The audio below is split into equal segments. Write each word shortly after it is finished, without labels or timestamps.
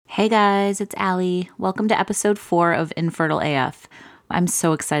Hey guys, it's Allie. Welcome to episode 4 of Infertile AF. I'm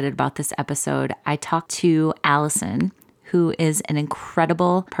so excited about this episode. I talked to Alison, who is an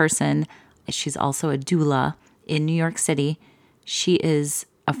incredible person. She's also a doula in New York City. She is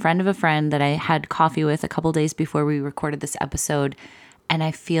a friend of a friend that I had coffee with a couple days before we recorded this episode, and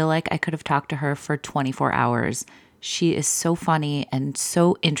I feel like I could have talked to her for 24 hours. She is so funny and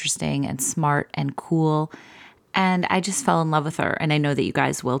so interesting and smart and cool. And I just fell in love with her, and I know that you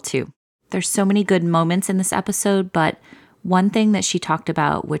guys will too. There's so many good moments in this episode, but one thing that she talked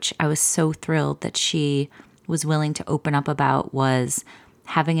about, which I was so thrilled that she was willing to open up about, was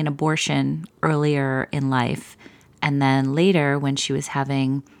having an abortion earlier in life. And then later, when she was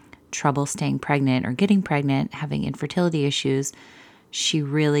having trouble staying pregnant or getting pregnant, having infertility issues, she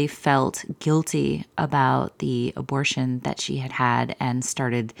really felt guilty about the abortion that she had had and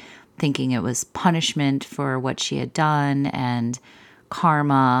started thinking it was punishment for what she had done and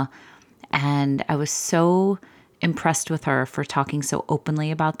karma. And I was so impressed with her for talking so openly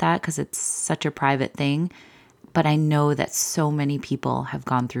about that because it's such a private thing. But I know that so many people have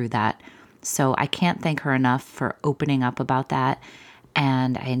gone through that. So I can't thank her enough for opening up about that.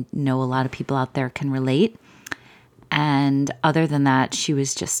 And I know a lot of people out there can relate. And other than that, she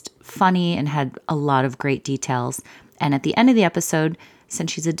was just funny and had a lot of great details. And at the end of the episode,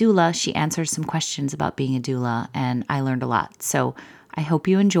 since she's a doula, she answers some questions about being a doula, and I learned a lot. So I hope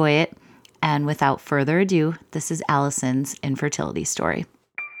you enjoy it. And without further ado, this is Alison's infertility story.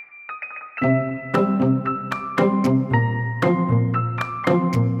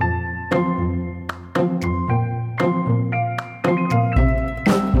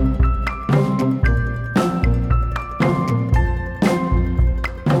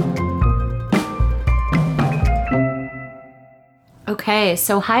 Okay,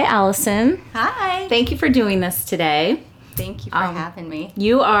 so hi, Alison. Hi. Thank you for doing this today. Thank you for having me.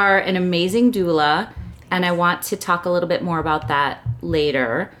 You are an amazing doula, and I want to talk a little bit more about that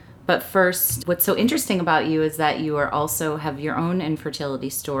later. But first, what's so interesting about you is that you are also have your own infertility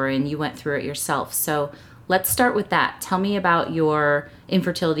story, and you went through it yourself. So let's start with that. Tell me about your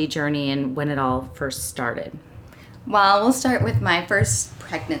infertility journey and when it all first started. Well, we'll start with my first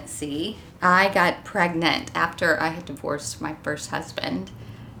pregnancy. I got pregnant after I had divorced my first husband.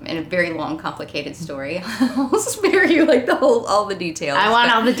 In a very long, complicated story. I'll spare you all the details. I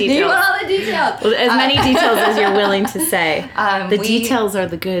want all the details. You want all the details? Well, as many details as you're willing to say. Details are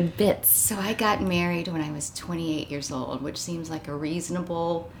the good bits. So I got married when I was 28 years old, which seems like a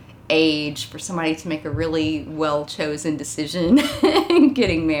reasonable age for somebody to make a really well-chosen decision in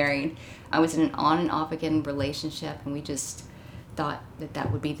getting married. I was in an on and off again relationship, and we just thought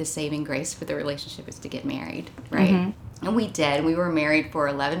that would be the saving grace for the relationship is to get married, right? Mm-hmm. And we did. We were married for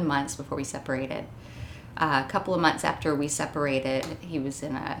 11 months before we separated. A couple of months after we separated, he was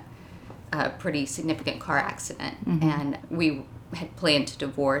in a pretty significant car accident, mm-hmm. and we had planned to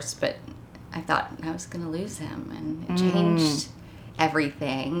divorce, but I thought I was going to lose him, and it changed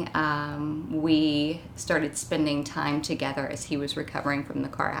everything. We started spending time together as he was recovering from the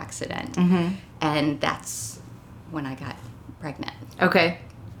car accident, mm-hmm. and that's when I got pregnant. Okay.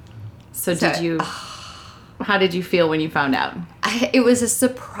 So how did you feel when you found out? It was a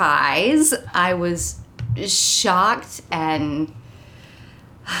surprise. I was shocked, and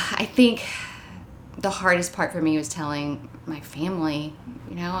I think the hardest part for me was telling my family.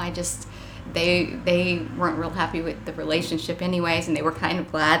 They weren't real happy with the relationship anyways, and they were kind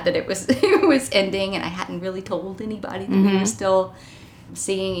of glad that it was ending, and I hadn't really told anybody that we were still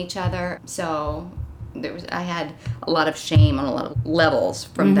seeing each other. So I had a lot of shame on a lot of levels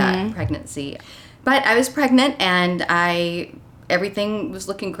from that pregnancy. But I was pregnant, and everything was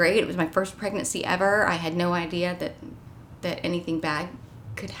looking great. It was my first pregnancy ever. I had no idea that anything bad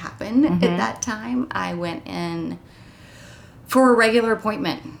could happen at that time. I went in for a regular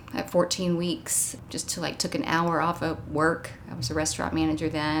appointment at 14 weeks, just took an hour off of work. I was a restaurant manager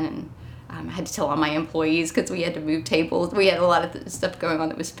then, and I had to tell all my employees because we had to move tables. We had a lot of stuff going on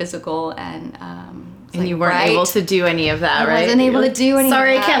that was physical, and you weren't able to do any of that, right? I wasn't able to do any of that.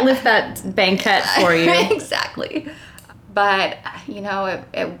 Sorry, I can't lift that banquette for you. Exactly. But, I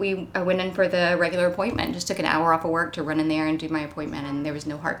went in for the regular appointment, just took an hour off of work to run in there and do my appointment, and there was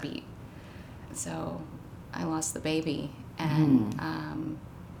no heartbeat. So I lost the baby, and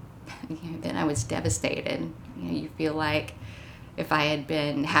then I was devastated. You feel like if I had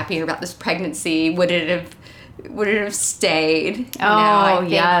been happier about this pregnancy, would it have stayed? I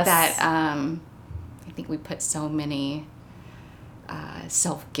think that I think we put so many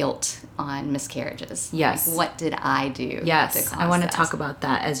self-guilt on miscarriages. Yes. Like, what did I do? Yes. I want to talk about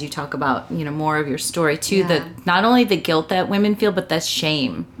that as you talk about, more of your story too. Yeah. Not only the guilt that women feel, but the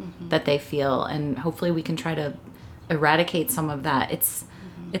shame that they feel, and hopefully we can try to eradicate some of that. It's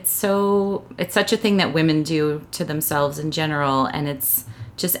such a thing that women do to themselves in general, and it's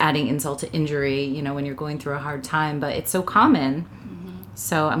just adding insult to injury, you know, when you're going through a hard time, but it's so common.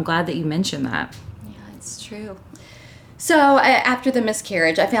 So I'm glad that you mentioned that. Yeah, it's true. So after the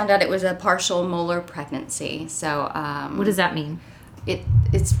miscarriage, I found out it was a partial molar pregnancy. So what does that mean?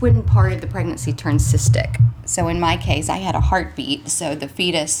 It's when part of the pregnancy turns cystic. So in my case, I had a heartbeat, so the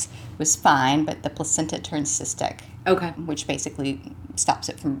fetus was fine, but the placenta turns cystic. Okay. Which basically stops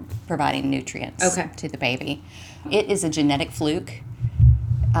it from providing nutrients to the baby. It is a genetic fluke.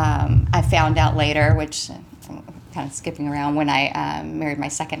 I found out later, which I'm kind of skipping around, when I married my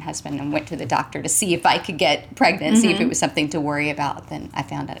second husband and went to the doctor to see if I could get pregnant, see if it was something to worry about. Then I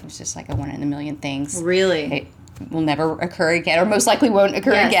found out it was just like a 1 in a million things. Really? It will never occur again, or most likely won't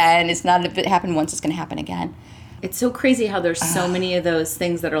occur again. It's not, if it happened once, it's going to happen again. It's so crazy how there's so many of those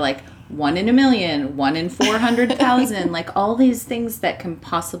things that are like 1 in a million, 1 in 400,000, like all these things that can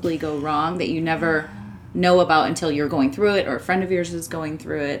possibly go wrong that you never know about until you're going through it or a friend of yours is going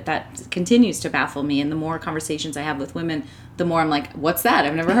through it. That continues to baffle me. And the more conversations I have with women, the more I'm like, what's that?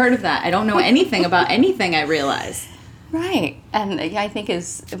 I've never heard of that. I don't know anything about anything, I realize. Right. And I think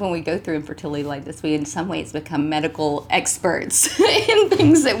when we go through infertility like this, we in some ways become medical experts in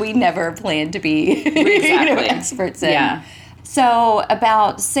things that we never planned to be experts in. Yeah. So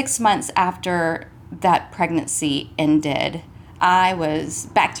about 6 months after that pregnancy ended, I was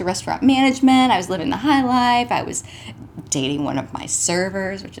back to restaurant management. I was living the high life. I was dating one of my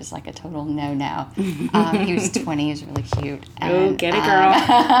servers, which is like a total no-no. He was 20. He was really cute. And, get it, girl.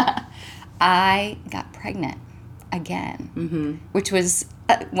 I got pregnant again, which was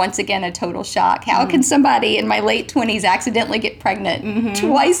once again a total shock. How can somebody in my late 20s accidentally get pregnant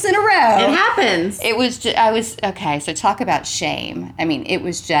twice in a row? It happens. It was okay, so talk about shame. I mean, it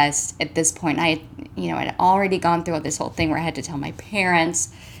was just, at this point, I'd already gone through this whole thing where I had to tell my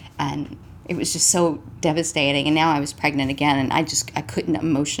parents, and it was just so devastating. And now I was pregnant again, and I couldn't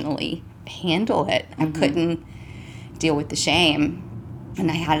emotionally handle it. I couldn't deal with the shame. And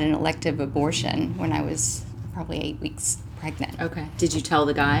I had an elective abortion when I was probably 8 weeks pregnant. Okay. Did you tell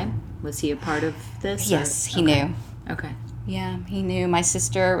the guy? Was he a part of this? Yes, he knew. Okay. Yeah, he knew. My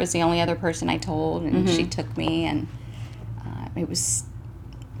sister was the only other person I told, and she took me, and it was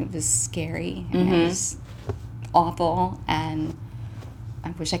scary, and it was awful, and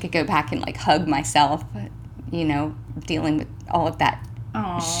I wish I could go back and like hug myself, dealing with all of that.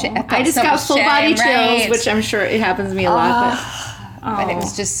 I just got full body chills, which I'm sure it happens to me a lot. But it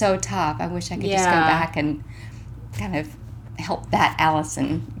was just so tough. I wish I could just go back and kind of help that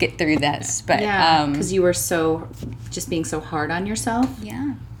Alison get through this. But because you were just being so hard on yourself.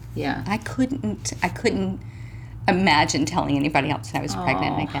 Yeah. I couldn't imagine telling anybody else that I was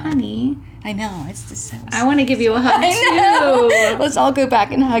pregnant again. Honey. I know, it's just so I want to give you a hug too. Let's all go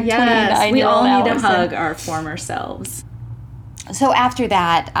back and hug 29-year-old we all need Alison. to hug our former selves. So after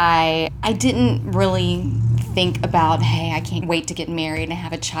that, I didn't really think about, hey, I can't wait to get married and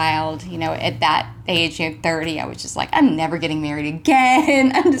have a child. At that age, 30, I was just like, I'm never getting married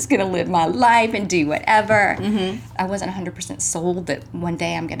again. I'm just going to live my life and do whatever. I wasn't 100% sold that one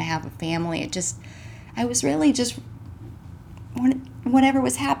day I'm going to have a family. I was really just, whatever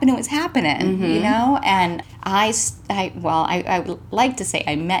was happening, And I would like to say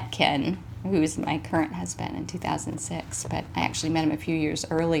I met Ken, who is my current husband, in 2006, but I actually met him a few years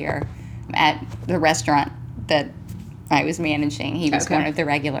earlier at the restaurant that I was managing. He was one of the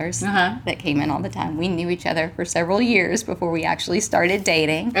regulars that came in all the time. We knew each other for several years before we actually started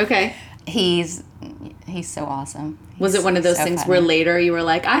dating. Okay. He's so awesome. Was it one of those things where later you were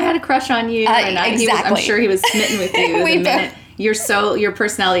like, I had a crush on you? And exactly. I'm sure he was smitten with you the minute. Your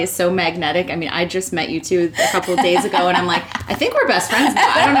personality is so magnetic. I mean, I just met you two a couple of days ago, and I'm like, I think we're best friends now.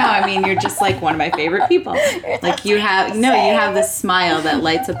 I don't know. I mean, you're just like one of my favorite people. Like you have this smile that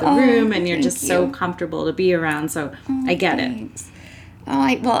lights up the room, and you're just so comfortable to be around. So I get it.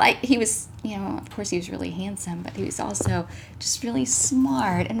 He was, of course he was really handsome, but he was also just really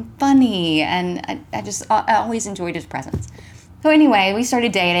smart and funny, and I always enjoyed his presence. So anyway, we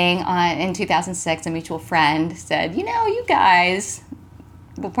started dating in 2006. A mutual friend said, you guys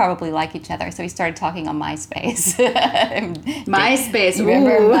will probably like each other. So we started talking on MySpace. MySpace.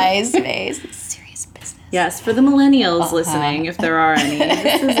 Remember MySpace? It's serious business. Yes, for the millennials listening, if there are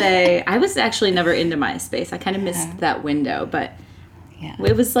any. I was actually never into MySpace. I kind of missed that window, but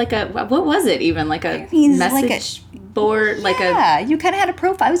it was like what was it even? Like a message board? You kind of had a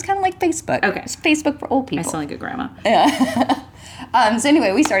profile. It was kind of like Facebook. Okay. It's Facebook for old people. I sound like a grandma. Yeah. So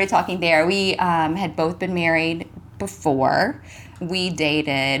anyway, we started talking there. We had both been married before. We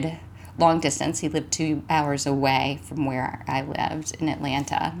dated long distance. He lived 2 hours away from where I lived in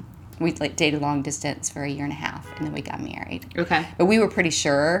Atlanta. We dated long distance for 1.5 years, and then we got married. Okay. But we were pretty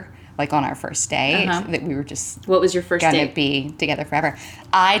sure, like on our first date, that we were just What was your first gonna date? be together forever.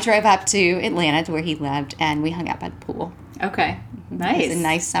 I drove up to Atlanta to where he lived, and we hung out by the pool. Okay. Nice. It was a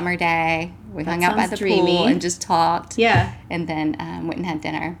nice summer day. We hung out by the dreamy. pool and just talked. Yeah. And then went and had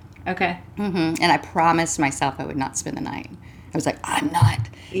dinner. Okay. And I promised myself I would not spend the night. I was like, I'm not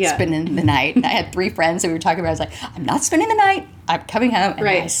Yeah. spending the night. And I had 3 friends that we were talking about. I was like, I'm not spending the night. I'm coming home. And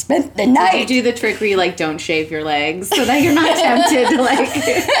Right. I spent the night. Did you do the trick where you like don't shave your legs so that you're not tempted to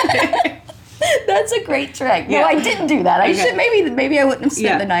like? That's a great trick. Yeah. No, I didn't do that. I Okay. should maybe I wouldn't have spent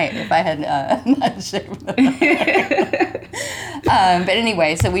Yeah. the night if I had not shaved them. But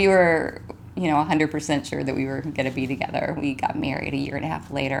anyway, so we were, 100% sure that we were going to be together. We got married 1.5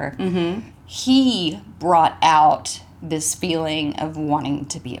 years later. Mm-hmm. He brought out this feeling of wanting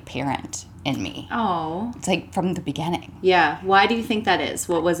to be a parent in me. Oh. It's like from the beginning. Yeah. Why do you think that is?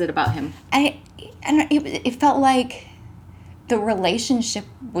 What was it about him? It felt like the relationship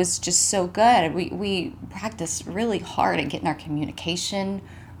was just so good. We practiced really hard at getting our communication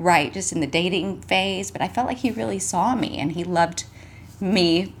right, just in the dating phase. But I felt like he really saw me, and he loved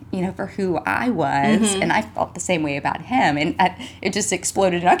me, for who I was, and I felt the same way about him. And it just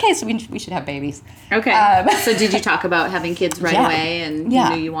exploded. Okay, so we should have babies. Okay. So did you talk about having kids right Yeah. away, and Yeah.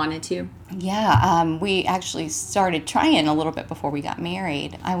 you knew you wanted to? Yeah, we actually started trying a little bit before we got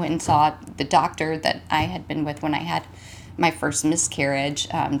married. I went and saw the doctor that I had been with when I had my first miscarriage,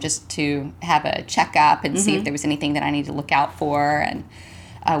 just to have a checkup and see if there was anything that I needed to look out for. And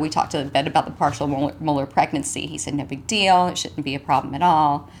we talked a bit about the partial molar pregnancy. He said no big deal. It shouldn't be a problem at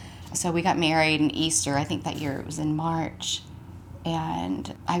all. So we got married in Easter. I think that year it was in March.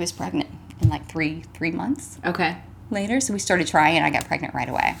 And I was pregnant in like three months Okay. later. So we started trying, and I got pregnant right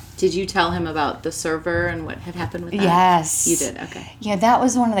away. Did you tell him about the server and what had happened with that? Yes. You did, okay. Yeah, that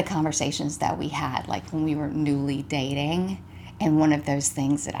was one of the conversations that we had, like when we were newly dating, and one of those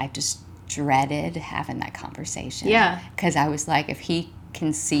things that I just dreaded having that conversation. Yeah. Because I was like, if he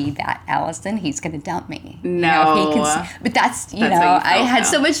can see that Alison, he's going to dump me. No. If he can see, but that's how you I felt, had though.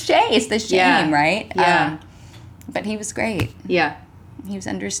 so much shame. It's the shame, Yeah. right? Yeah. But he was great. Yeah. He was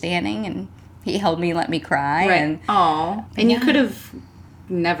understanding, and he held me, let me cry. Right. And Oh. And you Yeah. could have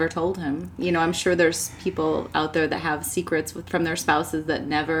never told him. I'm sure there's people out there that have secrets from their spouses that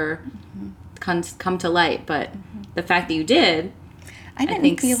never come to light. But the fact that you did, I I didn't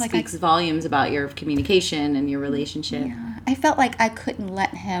think feel like speaks volumes about your communication and your relationship. I felt like I couldn't let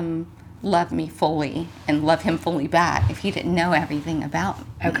him love me fully and love him fully back if he didn't know everything about me.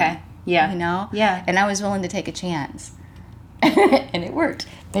 Okay. Yeah. Yeah. And I was willing to take a chance. And it worked.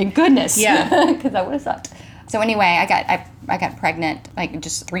 Thank goodness. Yeah. Because I would have sucked. So anyway, I got pregnant like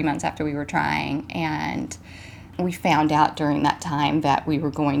just 3 months after we were trying, and we found out during that time that we were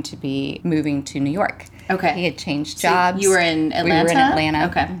going to be moving to New York. Okay. He had changed So jobs. you were in We were in Atlanta? Atlanta.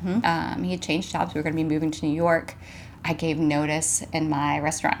 Okay. He had changed jobs. We were going to be moving to New York. I gave notice in my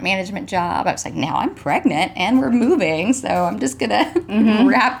restaurant management job. I was like, now I'm pregnant and we're moving, so I'm just going to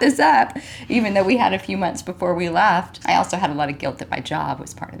wrap this up, even though we had a few months before we left. I also had a lot of guilt that my job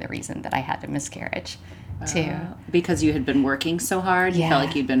was part of the reason that I had the miscarriage, too. Because you had been working so hard? You Yeah. felt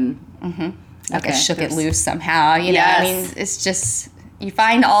like you'd been... Like I Okay, shook it there's- loose somehow. I Yes. mean, it's just, you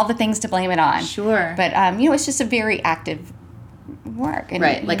find all the things to blame it on. Sure. But, it's just a very active work. And,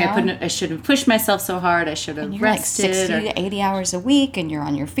 Right. Like you know, I shouldn't have pushed myself so hard. I should have you're like rested. 60 or- to 80 hours a week, and you're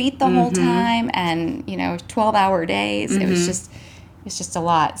on your feet the whole time, and 12-hour days. It's just a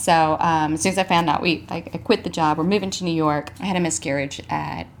lot. So as soon as I found out, I quit the job. We're moving to New York. I had a miscarriage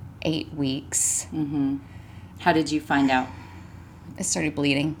at 8 weeks. How did you find out? I started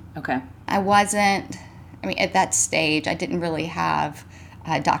bleeding. Okay. At that stage, I didn't really have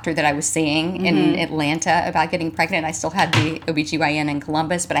a doctor that I was seeing in Atlanta about getting pregnant. I still had the OBGYN in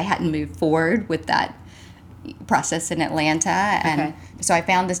Columbus, but I hadn't moved forward with that process in Atlanta. And so I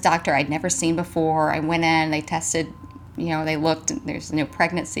found this doctor I'd never seen before. I went in, they tested, they looked, there's no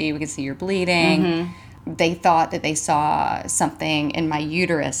pregnancy, we can see you're bleeding. They thought that they saw something in my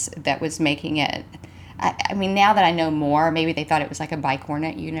uterus that was making it, now that I know more, maybe they thought it was like a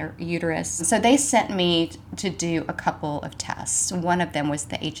bicornate uterus. So they sent me to do a couple of tests. One of them was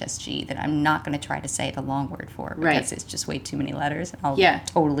the HSG that I'm not going to try to say the long word for because Right. it's just way too many letters. I'll Yeah.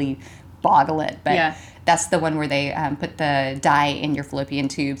 totally boggle it. But Yeah. that's the one where they put the dye in your fallopian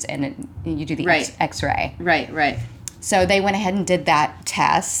tubes and you do the Right. X-ray. Right. So they went ahead and did that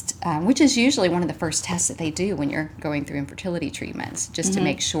test, which is usually one of the first tests that they do when you're going through infertility treatments, just to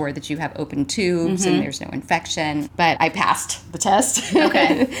make sure that you have open tubes and there's no infection. But I passed the test.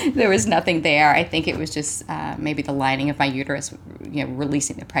 Okay. There was nothing there. I think it was just maybe the lining of my uterus,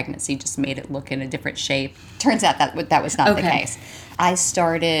 releasing the pregnancy just made it look in a different shape. Turns out that was not the case. I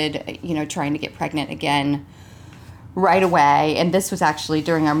started, trying to get pregnant again right away, and this was actually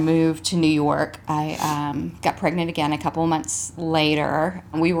during our move to New York. I got pregnant again a couple of months later.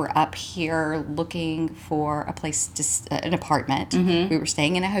 We were up here looking for a place, an apartment. We were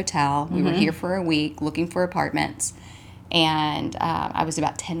staying in a hotel. We were here for a week looking for apartments, and I was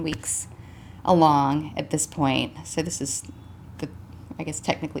about 10 weeks along at this point. So this is I guess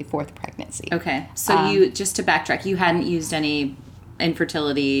technically fourth pregnancy. Okay, so you, just to backtrack, you hadn't used any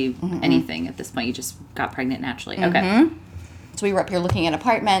infertility anything at this point. You just got pregnant naturally. Okay. So we were up here looking at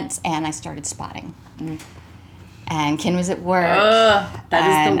apartments, and I started spotting. And Ken was at work.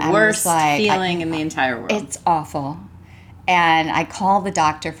 That is the worst feeling in the entire world. It's awful. And I called the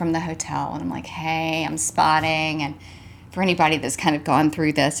doctor from the hotel, and I'm like, hey, I'm spotting. And for anybody that's kind of gone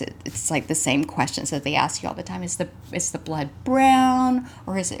through this, it's like the same questions that they ask you all the time. Is the blood brown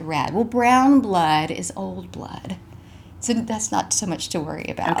or is it red? Well, brown blood is old blood. So that's not so much to worry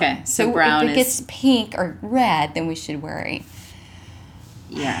about. Okay, so brown if it gets pink or red, then we should worry.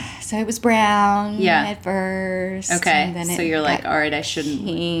 Yeah. So it was brown at first. Okay, and then so you're like, all right, I shouldn't.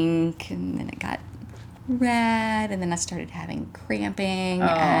 Pink, and then it got red, and then I started having cramping. Oh.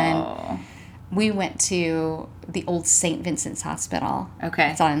 And we went to the old St. Vincent's Hospital.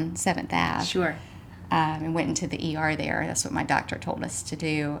 Okay. It's on 7th Ave. Sure. And went into the ER there. That's what my doctor told us to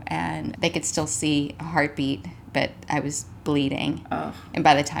do. And they could still see a heartbeat, but I was bleeding. Oh. And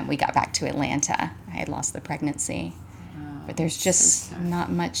by the time we got back to Atlanta, I had lost the pregnancy. Oh, but there's just not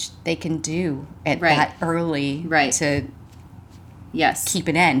much they can do at that early to keep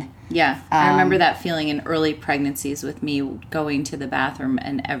it in. Yeah. I remember that feeling in early pregnancies with me going to the bathroom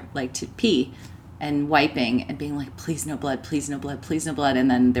and to pee and wiping and being like, please no blood, please no blood, please no blood. And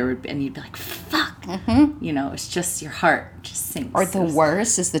then and you'd be like, fuck. It's just your heart just sinks. Or the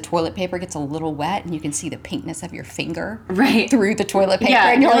worst is the toilet paper gets a little wet and you can see the pinkness of your finger through the toilet paper.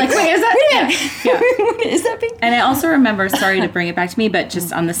 Yeah. And you're like, wait, is that? Is that pink? And I also remember, sorry to bring it back to me, but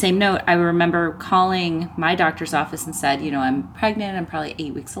just on the same note, I remember calling my doctor's office and said, I'm pregnant, I'm probably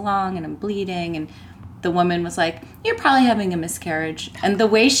 8 weeks along and I'm bleeding. And the woman was like, you're probably having a miscarriage. And the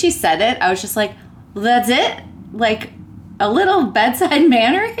way she said it, I was just like, well, that's it? Like a little bedside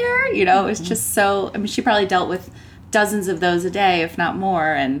manner here? It was just so, she probably dealt with dozens of those a day, if not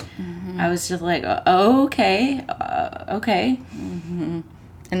more. And I was just like, oh, okay. Okay.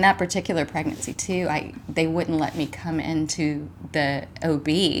 In that particular pregnancy, too, they wouldn't let me come into the OB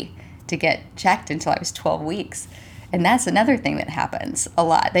to get checked until I was 12 weeks. And that's another thing that happens a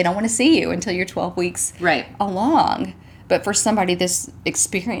lot. They don't want to see you until you're 12 weeks along. But for somebody that's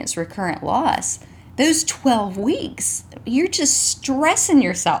experienced recurrent loss, those 12 weeks, you're just stressing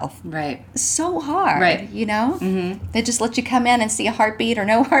yourself so hard, They just let you come in and see a heartbeat or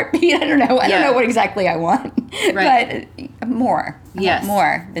no heartbeat. I don't know. I don't know what exactly I want. But more. Yes.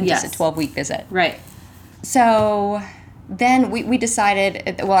 More than just a 12-week visit. Right. So then we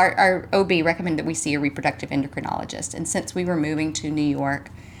decided, well, our OB recommended that we see a reproductive endocrinologist. And since we were moving to New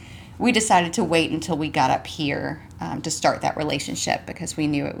York, we decided to wait until we got up here to start that relationship because we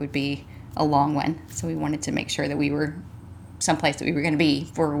knew it would be a long one. So we wanted to make sure that we were someplace that we were going to be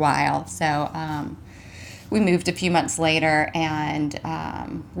for a while. So we moved a few months later and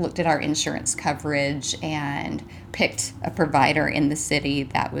looked at our insurance coverage and picked a provider in the city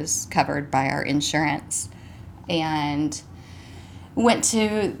that was covered by our insurance. And went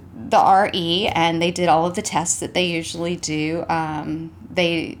to the RE, and they did all of the tests that they usually do.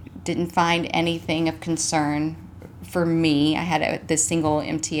 They didn't find anything of concern for me. I had this single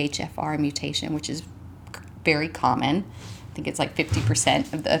MTHFR mutation, which is very common. I think it's like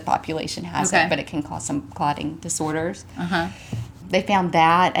 50% of the population has it, but it can cause some clotting disorders. They found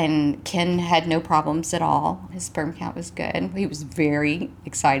that, and Ken had no problems at all. His sperm count was good. He was very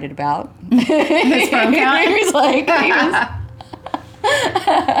excited about his sperm count.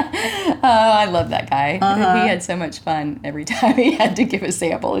 Oh, I love that guy. He had so much fun every time he had to give a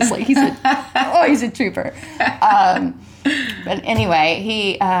sample. It's like he's a trooper. But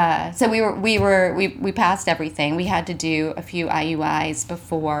anyway, so we passed everything. We had to do a few IUIs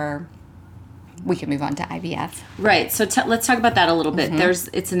before we can move on to IVF. Right. So let's talk about that a little bit.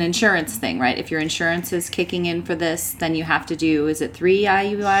 It's an insurance thing, right? If your insurance is kicking in for this, then you have to do, is it 3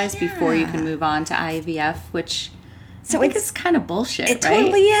 IUIs before you can move on to IVF, which So I think it's kind of bullshit, it right?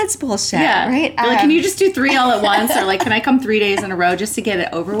 totally is bullshit, right? They're like, can you just do 3 all at once? Or like, can I come 3 days in a row just to get it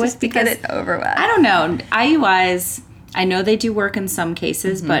over with? Just to get it over with. I don't know. IUIs, I know they do work in some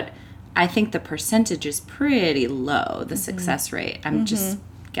cases, but I think the percentage is pretty low, the success rate. I'm just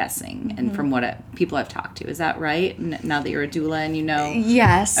guessing, and from what people I've talked to. Is that right? Now that you're a doula and you know?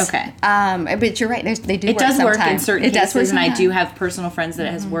 Yes. Okay. But you're right. They do. It does work in sometimes. certain cases, and I sometimes. do have personal friends that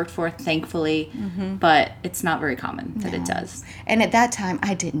it has worked for, thankfully, but it's not very common that it does. And at that time,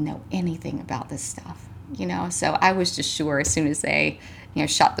 I didn't know anything about this stuff, so I was just sure as soon as they,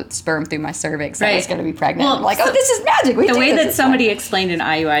 shot the sperm through my cervix, I was going to be pregnant. Well, I'm like, this is magic. The way that somebody explained an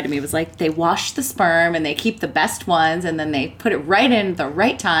IUI to me was like, they wash the sperm and they keep the best ones and then they put it right in at the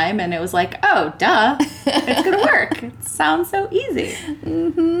right time, and it was like, oh, duh, it's going to work. It sounds so easy.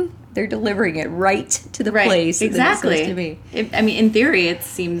 They're delivering it right to the place exactly. that it's supposed to be. In theory, it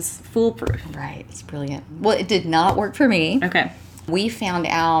seems foolproof. Right. It's brilliant. Well, it did not work for me. Okay. We found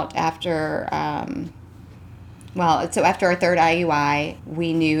out after, after our third IUI,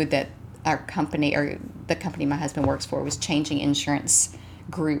 we knew that our company, or the company my husband works for, was changing insurance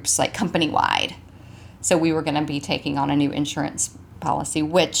groups, like company-wide. So we were going to be taking on a new insurance policy,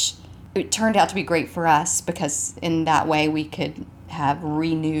 which it turned out to be great for us because in that way we could have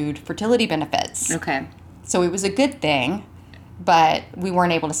renewed fertility benefits. Okay. So it was a good thing, but we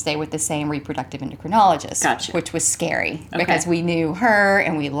weren't able to stay with the same reproductive endocrinologist, Gotcha. which was scary because we knew her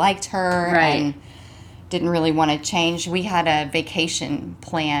and we liked her and didn't really want to change. We had a vacation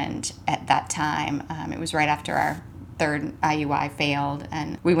planned at that time. It was right after our third IUI failed,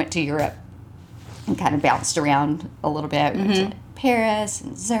 and we went to Europe and kind of bounced around a little bit. We went to Paris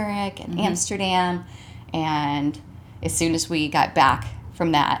and Zurich and Amsterdam, and as soon as we got back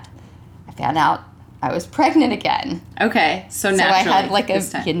from that, I found out I was pregnant again. Okay, so naturally.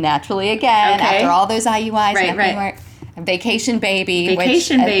 So I had naturally again after all those IUIs. Right. A vacation baby.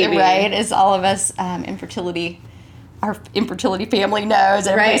 Vacation baby. Right, as all of us our infertility family knows.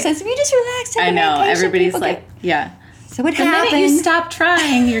 Everybody says, if you just relax, take a vacation. I know, everybody's like, So what the happened? minute you stop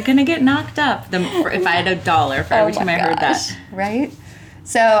trying, you're going to get knocked up. If I had $1 for every time I heard that. Right?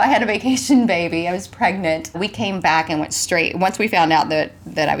 So I had a vacation baby. I was pregnant. We came back and went straight. Once we found out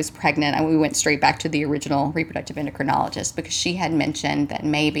that I was pregnant, we went straight back to the original reproductive endocrinologist because she had mentioned that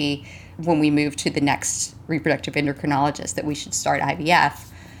maybe when we moved to the next reproductive endocrinologist that we should start IVF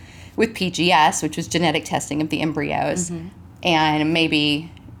with PGS, which was genetic testing of the embryos, and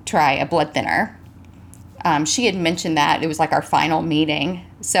maybe try a blood thinner. She had mentioned that. It was like our final meeting.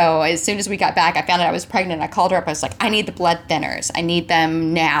 So as soon as we got back, I found out I was pregnant. I called her up. I was like, I need the blood thinners. I need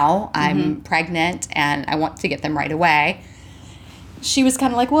them now. I'm pregnant, and I want to get them right away. She was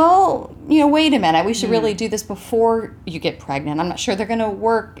kind of like, well, wait a minute. We should really do this before you get pregnant. I'm not sure they're going to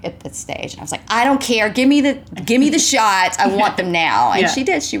work at this stage. And I was like, I don't care. Give me the shots. I want them now. And she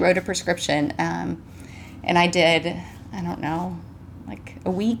did. She wrote a prescription. And I did, I don't know, like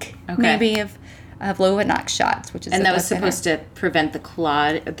a week maybe of Lovenox shots, which is and that was supposed to prevent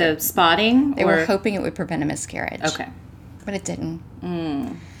the spotting? They were hoping it would prevent a miscarriage. Okay. But it didn't.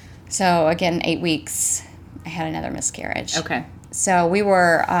 So again, 8 weeks, I had another miscarriage. Okay. So we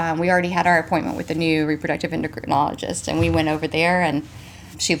already had our appointment with the new reproductive endocrinologist, and we went over there, and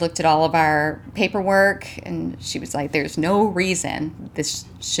she looked at all of our paperwork, and she was like, there's no reason this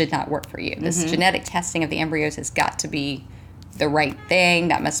should not work for you. This genetic testing of the embryos has got to be the right thing.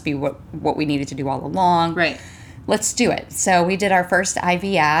 That must be what we needed to do all along. Right. Let's do it. So we did our first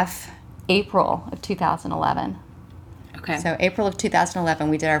IVF April of 2011. Okay. So April of 2011,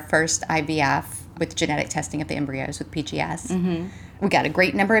 we did our first IVF with genetic testing of the embryos with PGS. We got a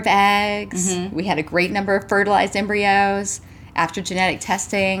great number of eggs. We had a great number of fertilized embryos. After genetic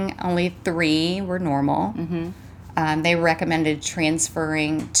testing, only 3 were normal. They recommended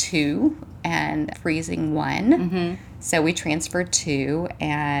transferring 2 and freezing 1. So we transferred 2,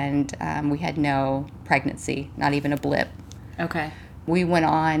 and we had no pregnancy, not even a blip. Okay. We went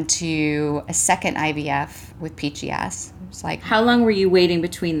on to a second IVF with PGS. It's like, how long were you waiting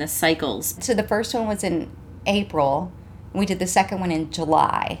between the cycles? so the first one was in April. We did the second one in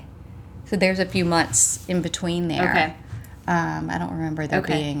July. So there's a few months in between there. Okay. I don't remember there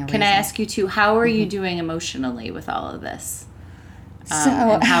being a reason. Can I ask you too, how are you doing emotionally with all of this?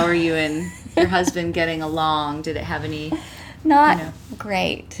 And how are you and your husband getting along? Did it have any? Not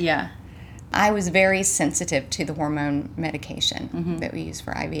great. Yeah. I was very sensitive to the hormone medication that we use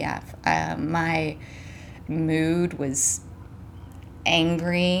for IVF. My mood was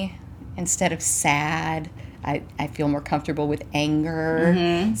angry instead of sad. I feel more comfortable with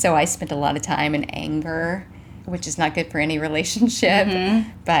anger. So I spent a lot of time in anger. which is not good for any relationship.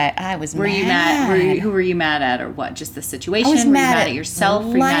 But I was Were you mad? Who were you mad at, or what? Just the situation? I was were you mad mad at yourself?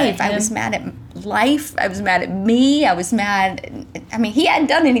 Were you mad at life. I him? was mad at life. I was mad at me. I was mad. I mean, he hadn't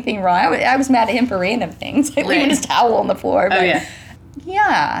done anything wrong. I was mad at him for random things, like leaving his towel on the floor. But,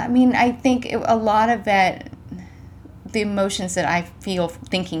 yeah. I mean, I think a lot of that, the emotions that I feel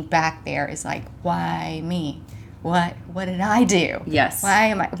thinking back there is like, why me? What did I do? Yes. Why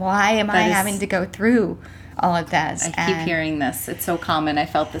am I having to go through all of this? I keep hearing this. It's so common. I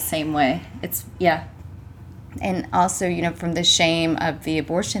felt the same way. It's, yeah. And also, you know, from the shame of the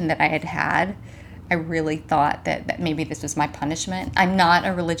abortion that I had, I really thought that maybe this was my punishment. I'm not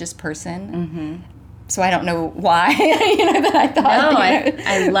a religious person, so I don't know why, you know, that I thought. No,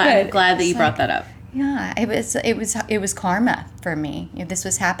 I'm glad that you brought that up. Yeah, it was karma for me. You know, this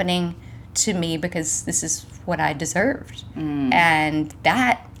was happening to me because this is what I deserved, and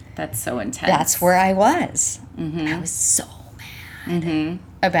that's so intense. That's where I was. I was so mad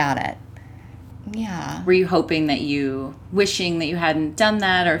about it. Yeah. Were you hoping wishing that you hadn't done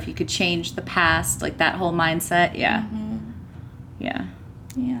that, or if you could change the past, like that whole mindset? Yeah. Yeah.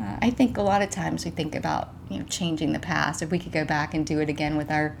 Yeah. I think a lot of times we think about, you know, changing the past. If we could go back and do it again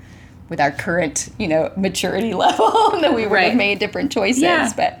with our current, you know, maturity level, then we would have made different choices.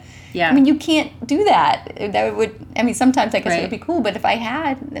 Yeah. But yeah. I mean, you can't do that. Sometimes I guess it would be cool, but if I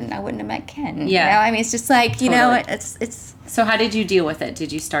had, then I wouldn't have met Ken. Yeah. You know? I mean, it's just like, you know, it's. So how did you deal with it?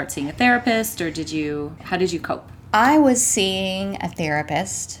 Did you start seeing a therapist, or how did you cope? I was seeing a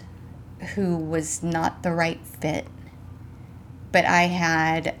therapist who was not the right fit, but I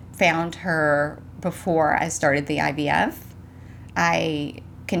had found her before I started the IVF. I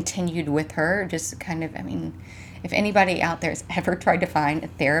continued with her, just kind of, I mean, if anybody out there has ever tried to find a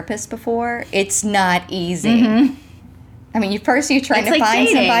therapist before, it's not easy. I mean, first you're trying to find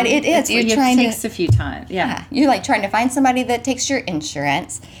somebody. It is. It takes a few times. Yeah. You're like trying to find somebody that takes your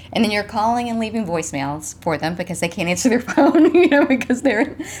insurance, and then you're calling and leaving voicemails for them because they can't answer their phone, you know, because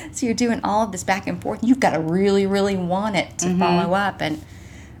so you're doing all of this back and forth. You've got to really, really want it to follow up. And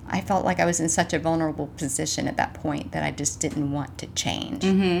I felt like I was in such a vulnerable position at that point that I just didn't want to change.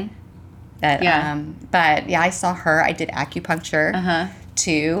 But yeah, I saw her. I did acupuncture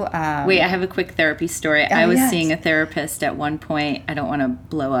too. Wait, I have a quick therapy story. I was seeing a therapist at one point. I don't want to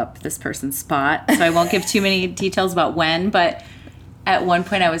blow up this person's spot, so I won't give too many details about when, but at one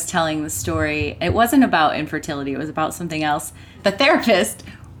point I was telling the story. It wasn't about infertility. It was about something else. The therapist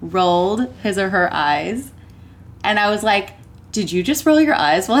rolled his or her eyes, and I was like, did you just roll your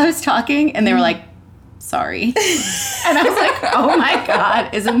eyes while I was talking? And they were like, sorry. And I was like, oh my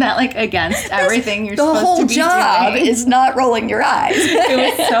God, isn't that like against everything you're supposed to be doing? The whole job is not rolling your eyes.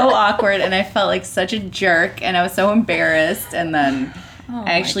 It was so awkward, and I felt like such a jerk, and I was so embarrassed. And then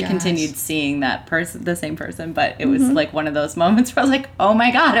I actually continued seeing that person, the same person, but it was like one of those moments where I was like, oh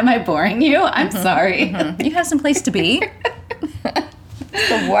my God, am I boring you? I'm sorry. You have some place to be.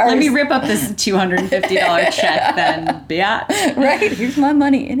 The worst. Let me rip up this $250 check then, bitch. Right, here's my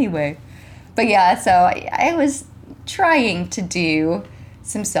money anyway. But yeah, so I was trying to do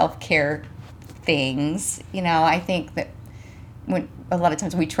some self-care things. You know, I think that when a lot of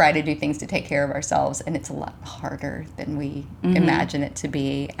times we try to do things to take care of ourselves, and it's a lot harder than we imagine it to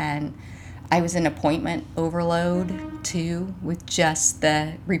be. And I was in appointment overload too, with just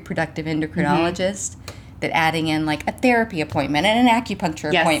the reproductive endocrinologist. That adding in like a therapy appointment and an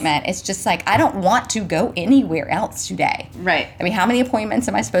acupuncture appointment, it's just like, I don't want to go anywhere else today. Right. I mean, how many appointments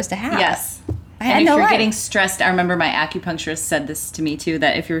am I supposed to have? Yes. I had and if no you're life. Getting stressed, I remember my acupuncturist said this to me too,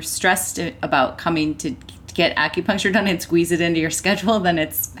 that if you're stressed about coming to get acupuncture done and squeeze it into your schedule, then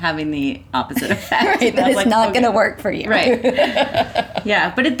it's having the opposite effect. Right, that it's not going to work for you. Right.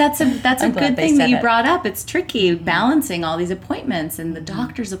 Yeah, but that's a good thing that you brought up. It's tricky balancing all these appointments and the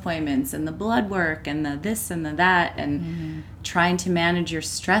doctor's appointments and the blood work and the this and the that and trying to manage your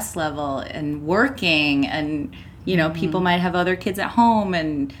stress level and working and, you know, people might have other kids at home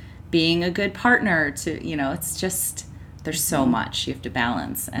and being a good partner to, you know, it's just... There's so much you have to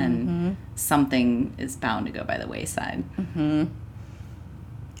balance, and something is bound to go by the wayside.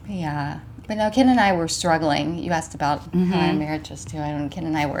 Yeah. But no, Ken and I were struggling. You asked about how our marriage was too. Ken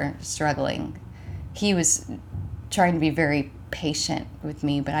and I were struggling. He was trying to be very patient with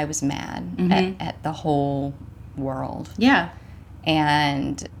me, but I was mad at the whole world. Yeah.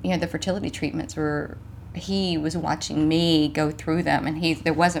 And, you know, the fertility treatments he was watching me go through them, and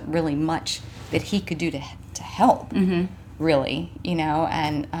there wasn't really much that he could do to help, really, you know,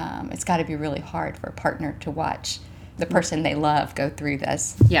 and it's got to be really hard for a partner to watch the person they love go through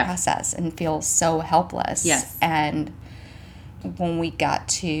this process and feel so helpless. Yes. And when we got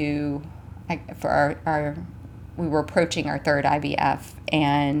to, for our we were approaching our third IVF,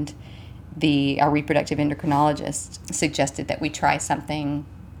 and our reproductive endocrinologist suggested that we try something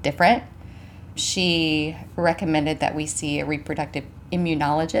different. She recommended that we see a reproductive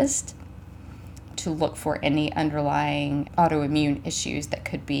immunologist to look for any underlying autoimmune issues that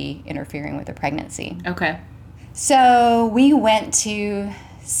could be interfering with the pregnancy. Okay. So we went to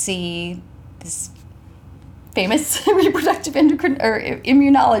see this famous reproductive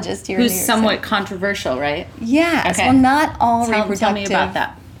immunologist here in New Who's York somewhat City. Controversial, right? Yes. Okay. Well, not all reproductive. Tell me about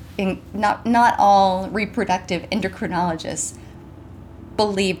that. Not all reproductive endocrinologists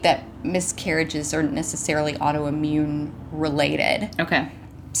believe that miscarriages are necessarily autoimmune related. Okay.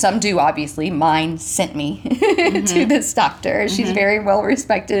 Some do, obviously. Mine sent me to this doctor. She's very well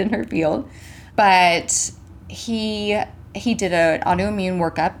respected in her field. But he did an autoimmune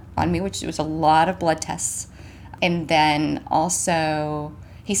workup on me, which was a lot of blood tests. And then also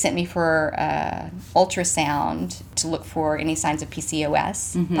he sent me for ultrasound to look for any signs of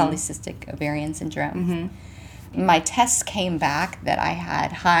PCOS, polycystic ovarian syndrome. My tests came back that I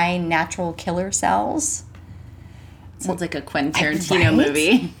had high natural killer cells. Sounds like a Quentin Tarantino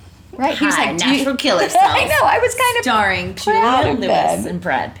movie. Right. He was Hi, like, natural killer cells. I know. I was kind of starring proud Julia of Lewis them. and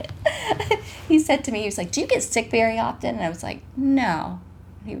Brad Pitt. He said to me, he was like, do you get sick very often? And I was like, no.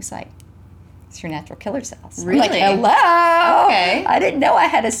 He was like, it's your natural killer cells. Really? I'm like, hello. Okay. I didn't know I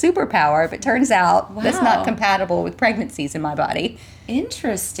had a superpower, but turns out that's Wow. not compatible with pregnancies in my body.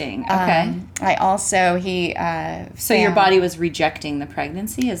 Interesting. Okay. I also, So your body was rejecting the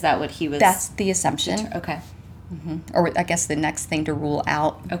pregnancy? Is that what he was? That's the assumption. Okay. Or I guess the next thing to rule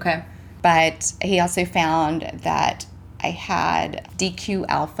out. Okay. But he also found that I had DQ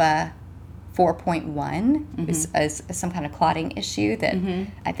alpha 4.1 is some kind of clotting issue that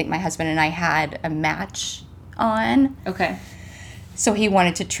I think my husband and I had a match on. Okay. So he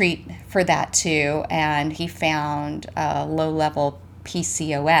wanted to treat for that too, and he found a low-level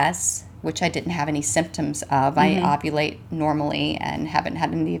PCOS, which I didn't have any symptoms of. I ovulate normally and haven't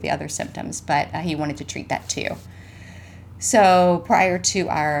had any of the other symptoms, but he wanted to treat that too. So prior to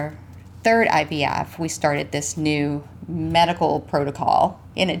our third IVF, we started this new medical protocol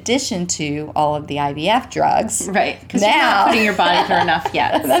in addition to all of the IVF drugs. Right. Because you're not putting your body through enough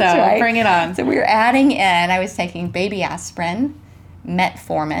yet. That's so right. Bring it on. So we were adding in, I was taking baby aspirin,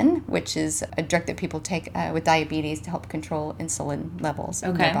 metformin, which is a drug that people take with diabetes to help control insulin levels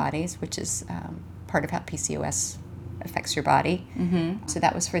in their bodies, which is part of how PCOS affects your body. So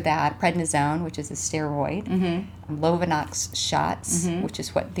that was for that. Prednisone, which is a steroid. Lovenox shots, which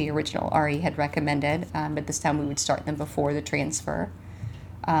is what the original RE had recommended. But this time we would start them before the transfer.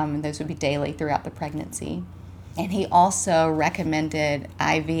 And those would be daily throughout the pregnancy. And he also recommended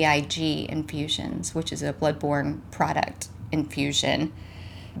IVIG infusions, which is a bloodborne product infusion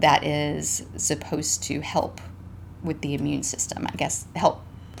that is supposed to help with the immune system, I guess, help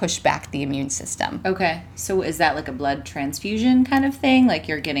push back the immune system. Okay. So is that like a blood transfusion kind of thing? Like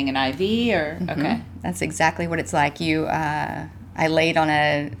you're getting an IV or? Okay. That's exactly what it's like. I laid on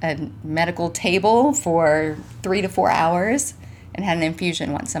a medical table for 3 to 4 hours and had an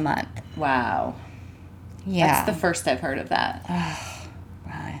infusion once a month. Wow. Yeah. That's the first I've heard of that.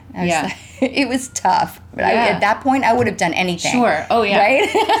 Yeah. It was tough. But at that point, I would have done anything. Sure. Oh, yeah.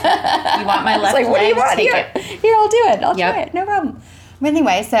 Right? You want my left It's like, what do you leg? want? Take Here, it. here, I'll do it. I'll Yep. try it. No problem. But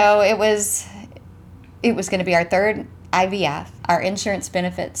anyway, so it was going to be our third IVF. Our insurance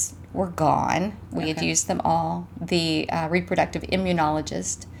benefits were gone. We had used them all. The reproductive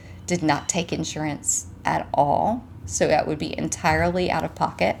immunologist did not take insurance at all. So that would be entirely out of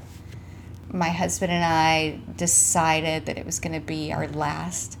pocket. My husband and I decided that it was going to be our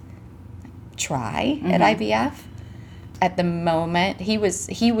last try at IVF. At the moment, he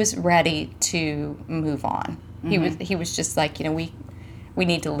was ready to move on. He was just like, we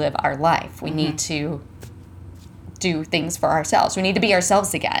need to live our life. We need to do things for ourselves. We need to be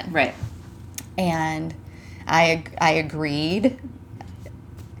ourselves again. Right. And I agreed.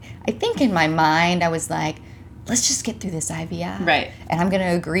 I think in my mind I was like, let's just get through this IVF. Right. And I'm going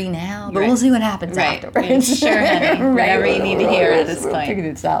to agree now, but Right. we'll see what happens Right. afterwards. Sure, honey. Whatever you need to hear at this We'll point.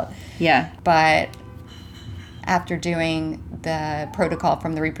 figure this out. Yeah. But after doing the protocol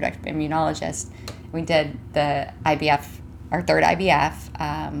from the reproductive immunologist, we did the IVF, our third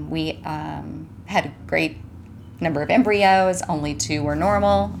IVF. We had a great number of embryos. Only 2 were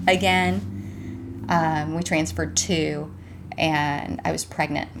normal again. We transferred 2, and I was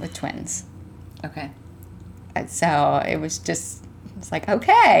pregnant with twins. Okay. So it was just, it's like,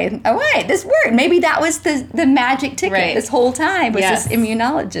 okay, all right, this worked. Maybe that was the magic ticket Right. this whole time was Yes. this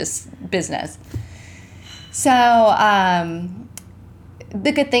immunologist business. So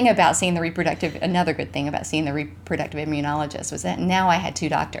the good thing about seeing another good thing about seeing the reproductive immunologist was that now I had two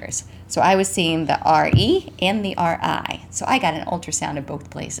doctors. So I was seeing the RE and the RI. So I got an ultrasound in both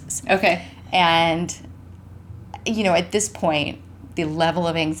places. Okay. And, at this point, the level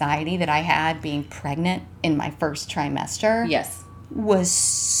of anxiety that I had being pregnant in my first trimester Yes. was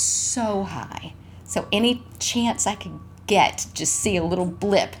so high. So any chance I could get to just see a little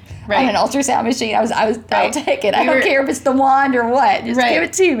blip on an ultrasound machine, I'll take it. I don't care if it's the wand or what. Just give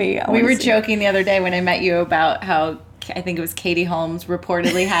it to me. We were joking the other day when I met you about how I think it was Katie Holmes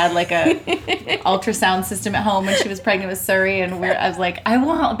reportedly had like a ultrasound system at home when she was pregnant with Surrey, and I was like, I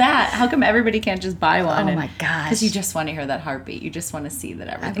want that. How come everybody can't just buy one? Oh my gosh! Because you just want to hear that heartbeat. You just want to see that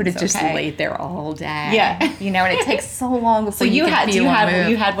everything's okay. I would have just laid there all day. Yeah, and it takes so long before you had you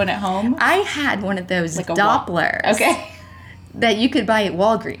had one at home. I had one of those like Dopplers. Okay. That you could buy at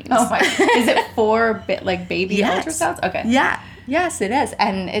Walgreens. Oh my! Is it for baby ultrasounds? Okay. Yeah. Yes, it is,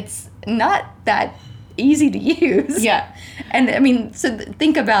 and it's not that easy to use. Yeah. And so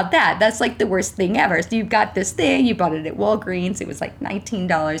think about that. That's like the worst thing ever. So you've got this thing, you bought it at Walgreens, it was like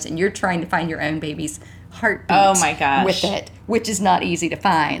 $19, and you're trying to find your own baby's heartbeat. Oh my gosh. With it, which is not easy to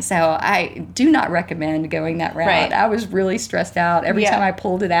find. So I do not recommend going that route. Right. I was really stressed out. Every time I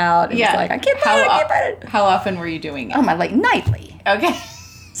pulled it out, it was like, I can't find it. How often were you doing it? Oh my, like nightly. Okay.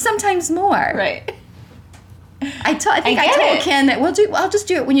 Sometimes more. Right. I think I told Ken that I'll just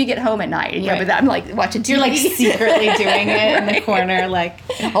do it when you get home at night. But I'm like watching TV. You're like secretly doing it in the corner, like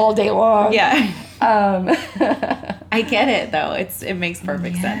all day long. Yeah. I get it though. It makes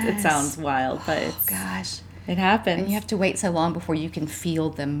perfect sense. It sounds wild, but it happens. And you have to wait so long before you can feel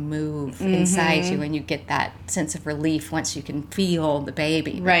them move inside you, and you get that sense of relief once you can feel the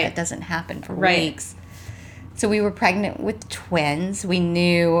baby. But that doesn't happen for weeks. So we were pregnant with twins. We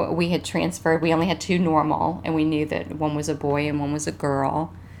knew we had transferred. We only had two normal, and we knew that one was a boy and one was a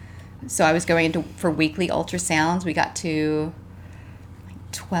girl. So I was going for weekly ultrasounds. We got to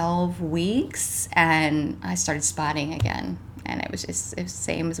 12 weeks, and I started spotting again. And it was the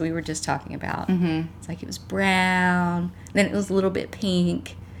same as we were just talking about. Mm-hmm. It's like it was brown, then it was a little bit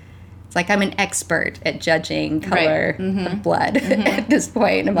pink. It's like I'm an expert at judging color of blood at this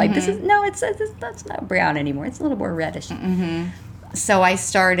point. And I'm like, that's not brown anymore. It's a little more reddish. Mm-hmm. So I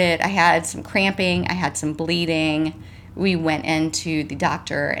had some cramping. I had some bleeding. We went into the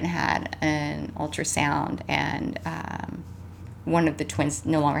doctor and had an ultrasound, and one of the twins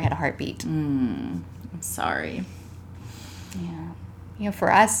no longer had a heartbeat. I'm sorry. Yeah. For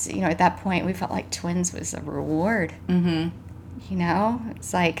us, at that point, we felt like twins was a reward. Mm-hmm.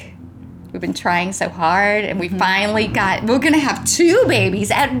 It's like, we've been trying so hard, and we finally we're going to have two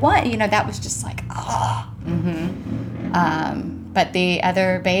babies at once. That was just like, oh. Mm-hmm. But the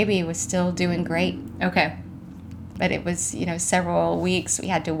other baby was still doing great. Okay. But it was, several weeks we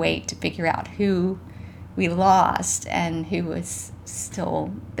had to wait to figure out who we lost and who was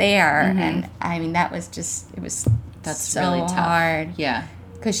still there. Mm-hmm. And, that was that's so really tough. Hard. Yeah.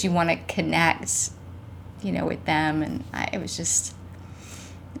 Because you want to connect, with them. And it was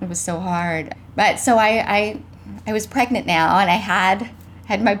so hard. But so I was pregnant now, and I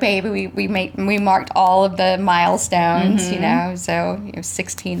had my baby. We marked all of the milestones, Mm-hmm. So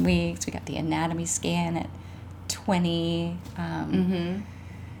 16 weeks. We got the anatomy scan at 20.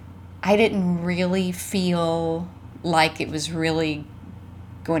 I didn't really feel like it was really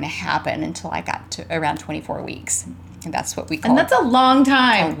going to happen until I got to around 24 weeks. And that's what we call. And that's a long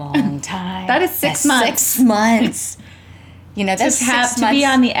time. A long time. That is 6 months. 6 months. That's to be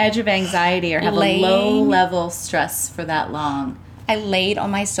on the edge of anxiety or have a low-level stress for that long. I laid on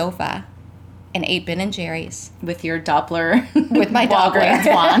my sofa and ate Ben and Jerry's. With your Doppler. With my Walgreens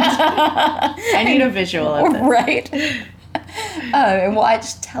wand. I need a visual of this. Right. And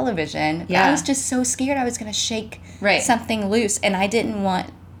watched television. Yeah. I was just so scared I was going to shake right. something loose, and I didn't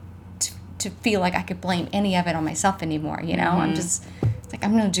want to feel like I could blame any of it on myself anymore. Mm-hmm. I'm just like,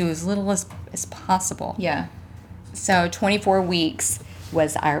 I'm going to do as little as possible. Yeah. So 24 weeks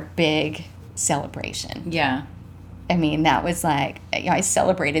was our big celebration. Yeah. That was like, I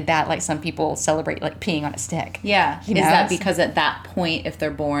celebrated that like some people celebrate like peeing on a stick. Yeah. Is that because at that point, if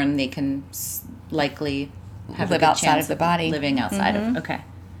they're born, they can likely live outside of the body. Living outside of, okay.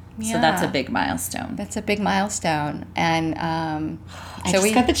 Yeah. So that's a big milestone. That's a big milestone. And I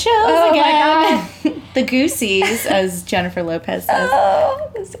just got the chills again. My God. The goosies, as Jennifer Lopez says.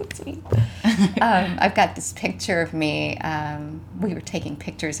 Oh, that's so sweet. I've got this picture of me. We were taking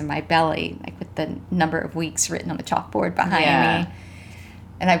pictures of my belly, like with the number of weeks written on the chalkboard behind me.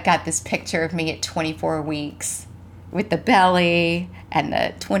 And I've got this picture of me at 24 weeks with the belly and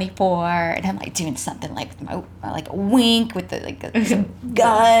the 24, and I'm like doing something like with my, like a wink with the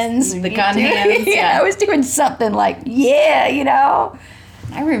guns, the gun hands. Yeah, I was doing something like, yeah, you know.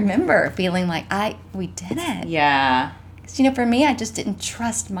 I remember feeling like we did it. Yeah. Because, you know, for me, I just didn't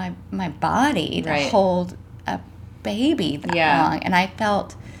trust my body to hold a baby that long, and I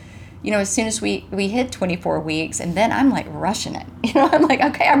felt, you know, as soon as we hit 24 weeks, and then I'm like rushing it. You know, I'm like,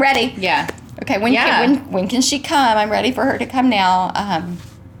 okay, I'm ready. Yeah. Okay, when can she come? I'm ready for her to come now.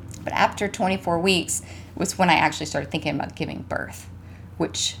 But after 24 weeks was when I actually started thinking about giving birth,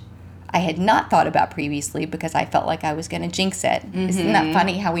 which I had not thought about previously because I felt like I was going to jinx it. Mm-hmm. Isn't that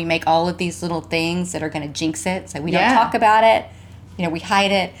funny how we make all of these little things that are going to jinx it? So we don't talk about it. You know, we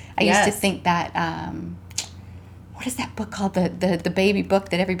hide it. I used to think that, what is that book called? The baby book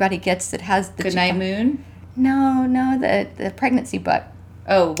that everybody gets that has the... Goodnight Moon? No, the pregnancy book.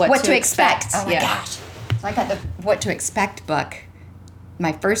 Oh, What to Expect. Oh my gosh. So I got the What to Expect book,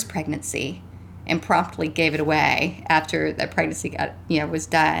 my first pregnancy, and promptly gave it away after the pregnancy was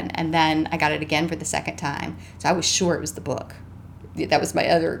done. And then I got it again for the second time. So I was sure it was the book. That was my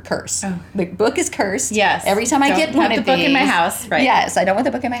other curse. Oh. The book is cursed. Yes. Every time I get one of these. Don't have the book in my house. Right. Yes, I don't want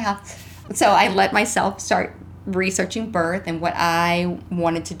the book in my house. So I let myself start researching birth and what I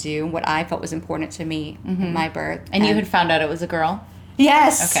wanted to do, what I felt was important to me, my birth. And you had found out it was a girl?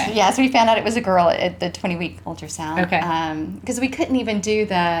 Yes. Okay. Yes, we found out it was a girl at the 20-week ultrasound. Okay. Because we couldn't even do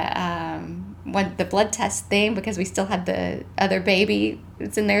the blood test thing because we still had the other baby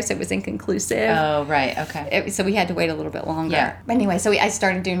that's in there, so it was inconclusive. Oh, right. Okay. So we had to wait a little bit longer. Yeah. But anyway, so I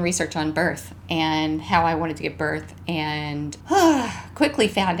started doing research on birth and how I wanted to give birth, and quickly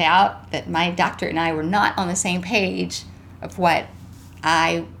found out that my doctor and I were not on the same page of what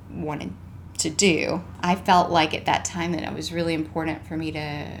I wanted to do. I felt like at that time that it was really important for me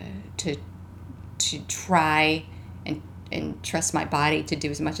to try and trust my body to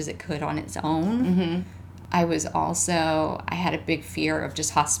do as much as it could on its own. Mm-hmm. I had a big fear of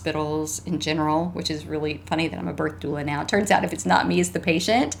just hospitals in general, which is really funny that I'm a birth doula now. It turns out if it's not me as the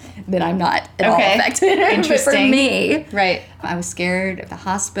patient, then I'm not at all affected. Interesting. But for me, right. I was scared of the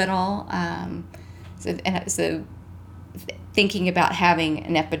hospital. So thinking about having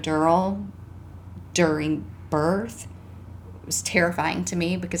an epidural during birth was terrifying to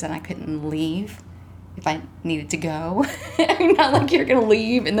me because then I couldn't leave if I needed to go. I mean, not like you're going to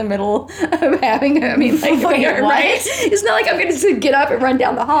leave in the middle of having, right? It's not like I'm going to get up and run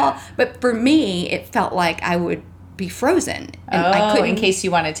down the hall. But for me, it felt like I would be frozen. And I couldn't, in case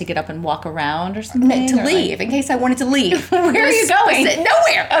you wanted to get up and walk around or something? To leave, in case I wanted to leave. Where are you going?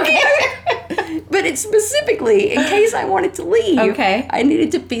 Nowhere. Okay. But it's specifically in case I wanted to leave. Okay. I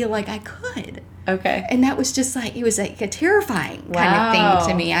needed to feel like I could. Okay. And that was just like, it was like a terrifying kind of thing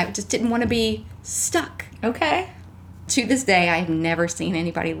to me. I just didn't want to be stuck. Okay. To this day, I've never seen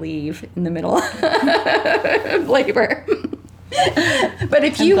anybody leave in the middle of labor. But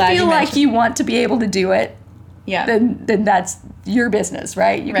if you feel like you want to be able to do it, then that's your business,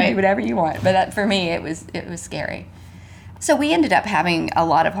 right? You can do whatever you want. But for me, it was scary. So we ended up having a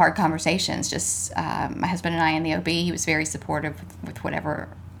lot of hard conversations. Just my husband and I in the OB. He was very supportive with whatever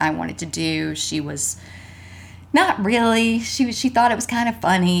I wanted to do. She was not really. She thought it was kind of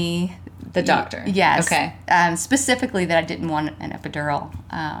funny. The doctor. Yes. Okay. Specifically that I didn't want an epidural.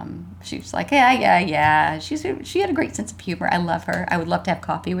 She was like, yeah. She had a great sense of humor. I love her. I would love to have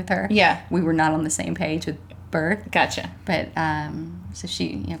coffee with her. Yeah. We were not on the same page with birth. Gotcha. But so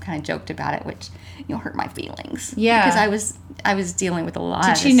she, kind of joked about it, which hurt my feelings. Yeah. Because I was dealing with a lot.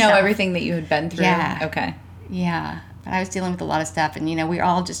 Did she know everything that you had been through? Yeah. Okay. Yeah. But I was dealing with a lot of stuff, and we're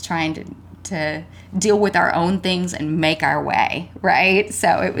all just trying to deal with our own things and make our way, right?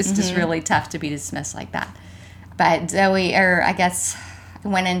 So it was just really tough to be dismissed like that. But I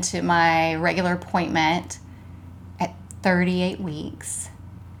went into my regular appointment at 38 weeks,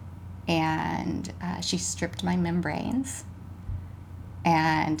 and she stripped my membranes.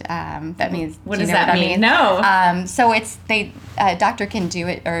 And that means... What does that mean? No. So a doctor can do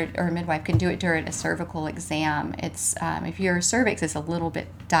it, or a midwife can do it during a cervical exam. It's if your cervix is a little bit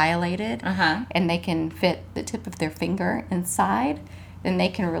dilated, and they can fit the tip of their finger inside, then they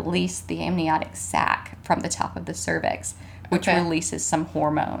can release the amniotic sac from the top of the cervix, which releases some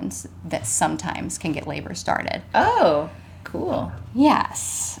hormones that sometimes can get labor started. Oh, cool.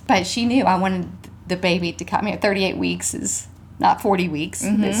 Yes. But she knew I wanted the baby to come. 38 weeks is... not 40 weeks.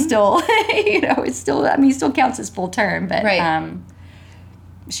 It's still, it's still, he still counts as full term. But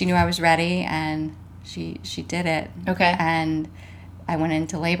she knew I was ready, and she did it. Okay. And I went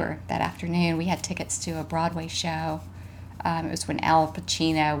into labor that afternoon. We had tickets to a Broadway show. It was when Al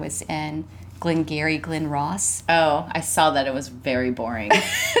Pacino was in Glen Ross. Oh, I saw that. It was very boring.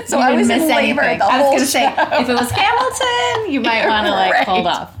 So I was in labor the whole I was going to say, show. if it was Hamilton, you might want to Right. hold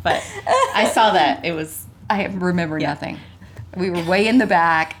off. But I saw that. It was... I remember nothing. We were way in the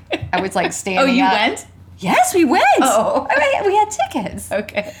back. I was like standing up. Oh, you went? Yes, we went. Oh. I mean, we had tickets.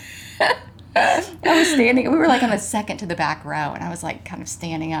 Okay. I was standing. We were like on the second to the back row, and I was like kind of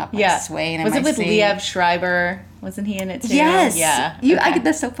standing up, like swaying in Was my it with seat. Liev Schreiber? Wasn't he in it too? Yes. Yeah. Okay.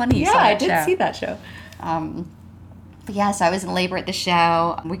 That's so funny. You saw I that did show. see that show. But yeah, so I was in labor at the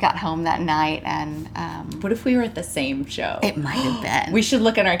show. We got home that night, and What if we were at the same show? it might have been. We should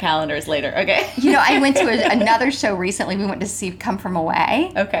look at our calendars later. Okay. You know, I went to another show recently. We went to see Come From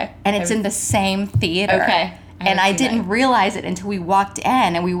Away. Okay. And it's in the same theater. Okay. And I didn't realize it until we walked in,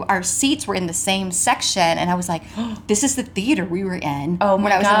 and our seats were in the same section, and I was like, "This is the theater we were in." Oh my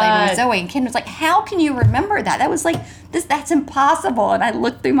when I was in labor God. with Zoe, and Ken was like, "How can you remember that?" That was like, "That's impossible." And I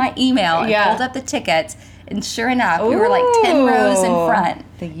looked through my email and pulled up the tickets, and sure enough, we were like 10 rows in front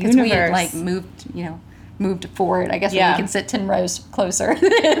The because we had universe. like moved forward. I guess where we can sit 10 rows closer at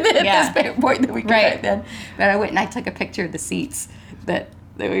Yeah. this point that we could Right. right then. But I went and I took a picture of the seats that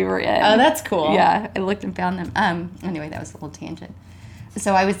we were in. Oh, that's cool. Yeah, I looked and found them. Anyway, that was a little tangent.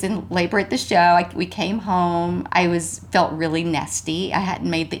 So I was in labor at the show. We came home. I felt really nesty. I hadn't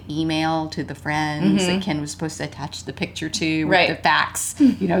made the email to the friends that Ken was supposed to attach the picture to with Right. the facts,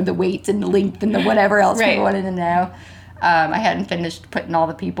 the weights and the length and the whatever else Right. people wanted to know. I hadn't finished putting all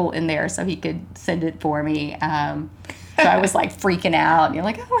the people in there so he could send it for me. So I was like freaking out. And you're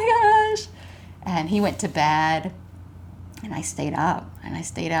like, oh my gosh. And he went to bed. And I stayed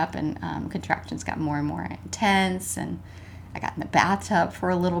up, and contractions got more and more intense, and I got in the bathtub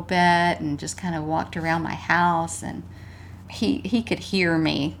for a little bit and just kind of walked around my house, and he could hear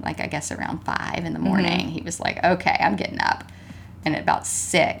me, like I guess around 5 in the morning. He was like, okay, I'm getting up. And at about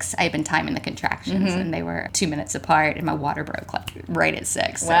 6, I had been timing the contractions, and they were 2 minutes apart, and my water broke like right at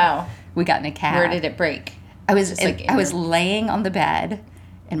 6. So Wow. we got in a cab. Where did it break? I was laying on the bed,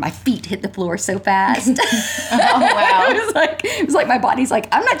 and my feet hit the floor so fast. Oh, wow. it was like my body's like,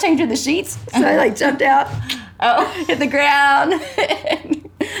 I'm not changing the sheets. So I like jumped out, hit the ground.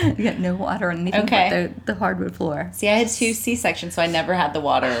 You got no water on anything but the hardwood floor. See, I had 2 C-sections, so I never had the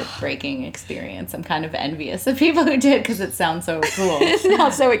water breaking experience. I'm kind of envious of people who did because it sounds so cool. It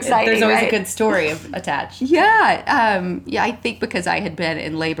sounds so exciting. There's always right? a good story attached. Yeah. I think because I had been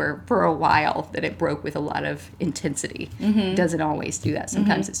in labor for a while that it broke with a lot of intensity. It doesn't always do that.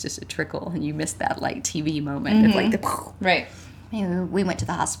 Sometimes it's just a trickle, and you miss that like TV moment. It's like the Right. we went to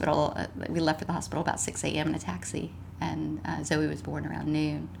the hospital. We left for the hospital about 6 a.m. in a taxi, and Zoe was born around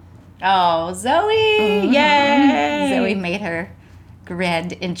noon. Oh, Zoe! Yay! Zoe made her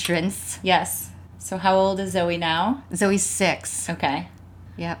grand entrance. Yes. So how old is Zoe now? Zoe's 6. Okay.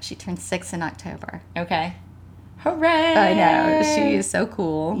 Yep, she turned 6 in October. Okay. Hooray! I know. She is so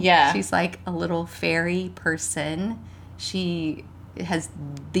cool. Yeah. She's like a little fairy person. She has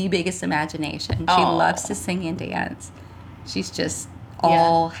the biggest imagination. She Aw. loves to sing and dance. She's just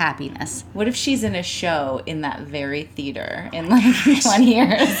all happiness. What if she's in a show in that very theater in like 20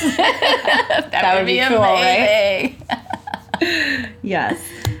 years? that would be cool, right? Yes.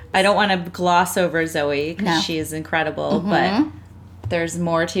 I don't want to gloss over Zoe because she is incredible, but there's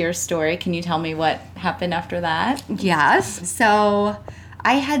more to your story. Can you tell me what happened after that? Yes. So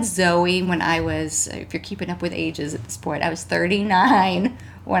I had Zoe when I was, if you're keeping up with ages at this point, I was 39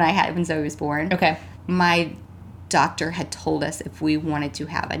 when Zoe was born. Okay. My doctor had told us if we wanted to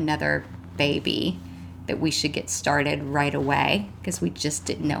have another baby that we should get started right away because we just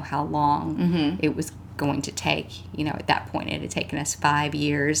didn't know how long it was going to take. At that point it had taken us 5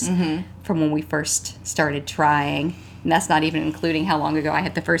 years from when we first started trying, and that's not even including how long ago I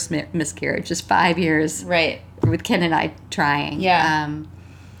had the first miscarriage. Just 5 years Right. with Ken and I trying. Yeah.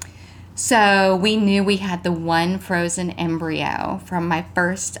 So we knew we had the one frozen embryo from my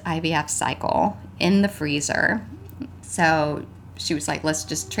first IVF cycle in the freezer. So she was like, let's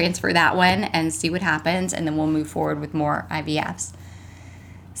just transfer that one and see what happens, and then we'll move forward with more IVFs.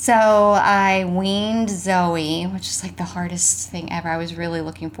 So I weaned Zoe, which is like the hardest thing ever. I was really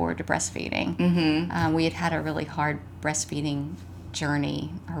looking forward to breastfeeding. We had a really hard breastfeeding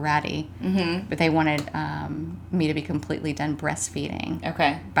journey already, but they wanted me to be completely done breastfeeding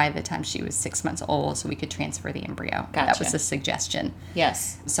Okay. by the time she was 6 months old so we could transfer the embryo. Gotcha. That was the suggestion.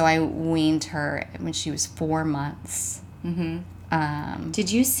 Yes. So I weaned her when she was 4 months.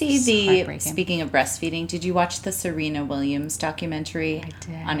 Did you see heartbreaking. speaking of breastfeeding, did you watch the Serena Williams documentary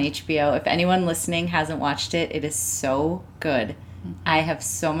did. on HBO? If anyone listening hasn't watched it, it is so good. I have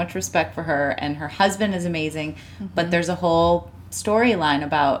so much respect for her, and her husband is amazing, but there's a whole storyline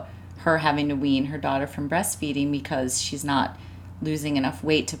about her having to wean her daughter from breastfeeding because she's not losing enough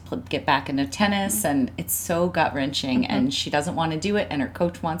weight to get back into tennis, and it's so gut-wrenching, and she doesn't want to do it, and her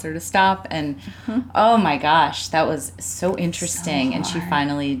coach wants her to stop, and oh my gosh, that was so interesting. So and she hard.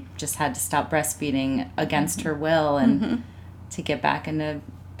 finally just had to stop breastfeeding against her will and to get back into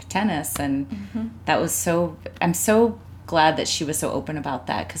tennis, and that was I'm so glad that she was so open about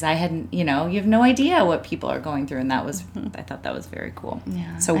that, because I hadn't, you have no idea what people are going through, and that was I thought that was very cool.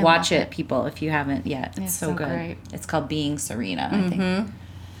 Yeah, So I watch love it, people, if you haven't yet. It's so good. great. It's called Being Serena, I think.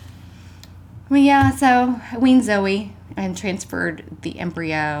 Well, yeah, so I weaned Zoe and transferred the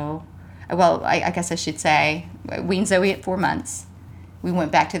embryo. Well, I guess I should say, I weaned Zoe at 4 months. We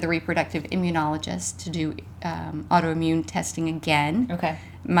went back to the reproductive immunologist to do autoimmune testing again. Okay.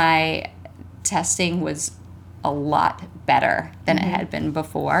 My testing was a lot better than it had been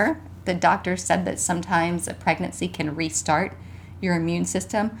before. The doctor said that sometimes a pregnancy can restart your immune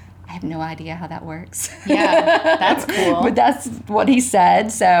system. I have no idea how that works. Yeah, that's cool. But that's what he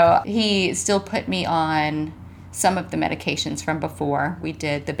said. So he still put me on some of the medications from before. We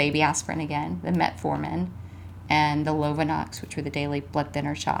did the baby aspirin again, the metformin, and the Lovenox, which were the daily blood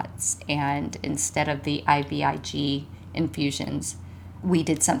thinner shots. And instead of the IVIG infusions, we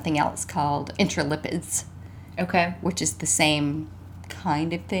did something else called intralipids, Okay. which is the same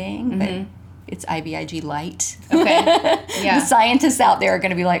kind of thing, but it's IVIG light. Okay. The Yeah. scientists out there are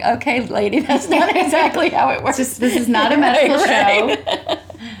going to be like, okay, lady, that's not exactly how it works. This is not a medical Right. show.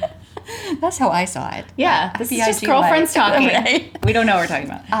 That's how I saw it. Yeah. This is just IVIG girlfriends light. talking. Right. We don't know what we're talking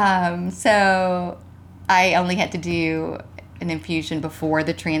about. So I only had to do an infusion before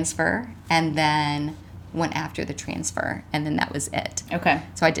the transfer and then one after the transfer, and then that was it. Okay.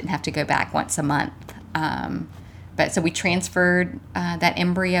 So I didn't have to go back once a month. But so we transferred that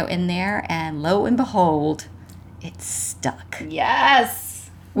embryo in there, and lo and behold, it stuck, Yes.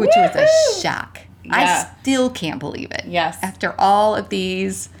 which was a shock. Yeah. I still can't believe it. Yes. After all of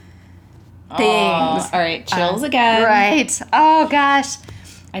these things. All right. Chills again. Right. Oh, gosh.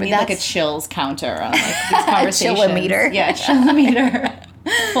 I But need like a that's- chills counter on like these conversations. Chillometer. Yeah, chillometer.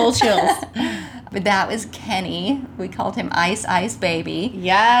 Full chills. But that was Kenny. We called him Ice Baby.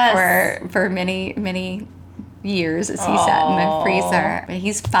 Yes. For many, many years as he sat in the Aw. freezer. But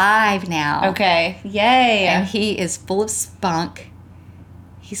he's 5 now. Okay. Yay. And he is full of spunk.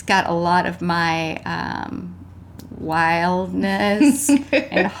 He's got a lot of my wildness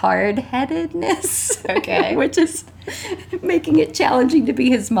and hard-headedness. Okay. Which is making it challenging to be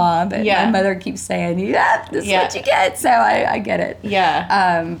his mom. But Yeah. my mother keeps saying, yeah, this is Yeah. what you get. So I get it.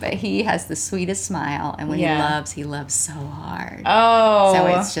 Yeah. But he has the sweetest smile. And when Yeah. he loves so hard.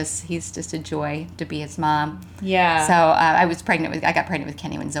 Oh. So he's just a joy to be his mom. Yeah. So I got pregnant with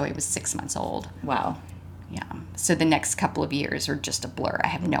Kenny when Zoe was 6 months old. Wow. Yeah. So the next couple of years are just a blur. I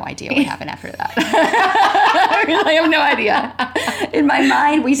have no idea what happened after that. I really have no idea. In my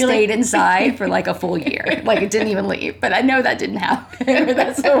mind, we stayed inside for like a full year. Like it didn't even leave. But I know that didn't happen.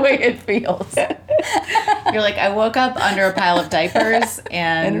 That's the way it feels. You're like, I woke up under a pile of diapers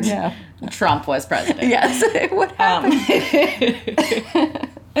and Yeah. Trump was president. Yes. What happened?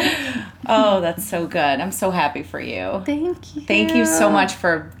 Oh, that's so good. I'm so happy for you. Thank you. Thank you so much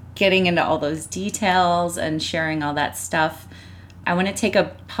for getting into all those details and sharing all that stuff. I want to take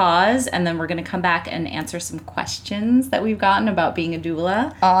a pause, and then we're going to come back and answer some questions that we've gotten about being a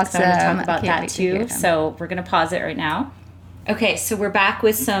doula. Awesome. So I want to talk I about can't that wait to hear too. them. So we're going to pause it right now. Okay, so we're back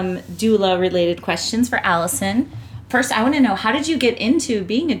with some doula-related questions for Alison. First, I want to know, how did you get into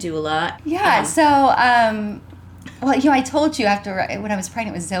being a doula? Yeah. Well, I told you when I was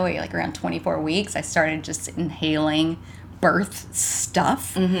pregnant with Zoe, like around 24 weeks, I started just inhaling birth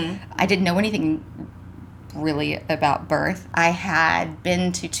stuff. Mm-hmm. I didn't know anything really about birth. I had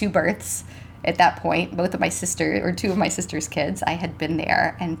been to 2 births at that point. Two of my sister's kids. I had been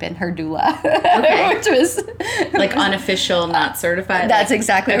there and been her doula, Okay. which was Like unofficial, not certified? That's like,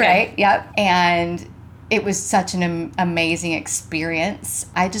 exactly okay. right. Yep. And it was such an amazing experience.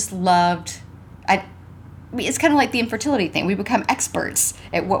 I just loved. It's kind of like the infertility thing. We become experts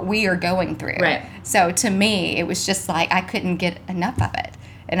at what we are going through. Right. So to me, it was just like I couldn't get enough of it,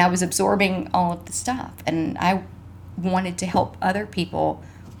 and I was absorbing all of the stuff, and I wanted to help other people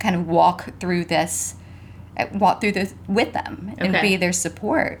kind of walk through this with them and Okay. be their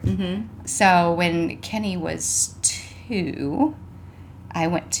support. Mm-hmm. So when Kenny was 2, I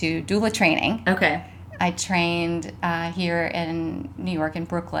went to doula training. Okay. I trained here in New York in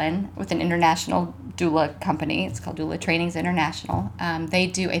Brooklyn with an international doula company. It's called Doula Trainings International. They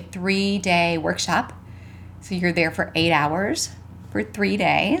do a 3-day workshop. So you're there for 8 hours for 3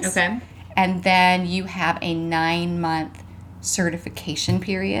 days. Okay. And then you have a 9-month certification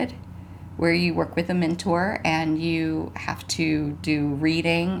period where you work with a mentor and you have to do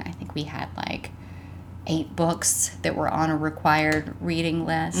reading. I think we had like 8 books that were on a required reading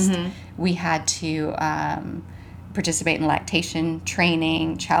list. We had to participate in lactation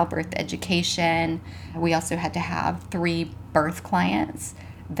training, childbirth education. We also had to have 3 birth clients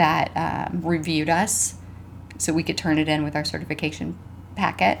that reviewed us so we could turn it in with our certification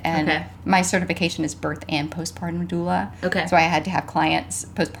packet. And my certification is birth and postpartum doula. So I had to have clients,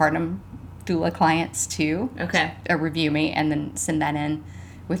 postpartum doula clients too, review me and then send that in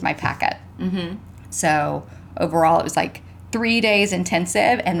with my packet. So overall it was like 3 days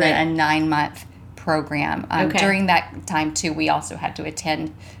intensive and then a 9-month program. During that time too, we also had to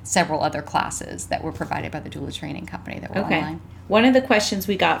attend several other classes that were provided by the doula training company that were online. One of the questions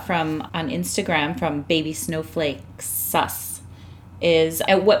we got from on Instagram from Baby Snowflake Sus is,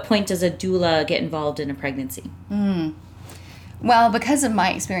 at what point does a doula get involved in a pregnancy? Well, because of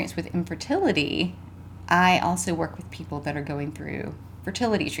my experience with infertility, I also work with people that are going through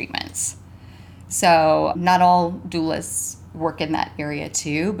fertility treatments. So not all doulas work in that area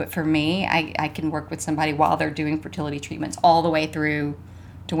too, but for me, I can work with somebody while they're doing fertility treatments all the way through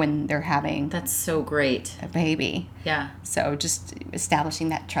to when they're having That's so great. a baby. Yeah. So just establishing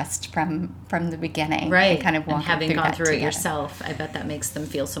that trust from the beginning. Right. And kind of walking having through gone that through it together. yourself, I bet that makes them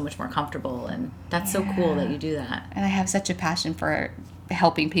feel so much more comfortable. And that's so cool that you do that. And I have such a passion for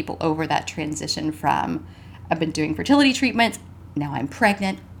helping people over that transition from, I've been doing fertility treatments, now I'm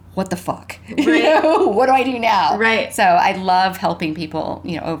pregnant, what the fuck? Right. What do I do now? Right. So I love helping people,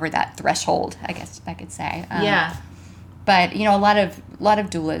 over that threshold, I guess I could say. But, a lot of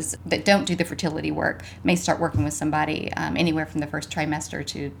doulas that don't do the fertility work may start working with somebody anywhere from the first trimester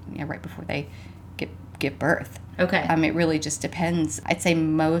to right before they give birth. It really just depends. I'd say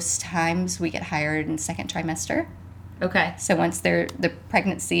most times we get hired in second trimester. So once the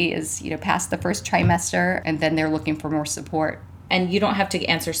pregnancy is, past the first trimester, and then they're looking for more support. And you don't have to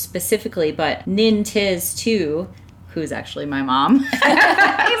answer specifically, but Nin Tiz too, who's actually my mom,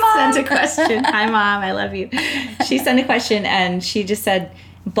 sent a question. Hi, Mom. I love you. She sent a question, and she just said,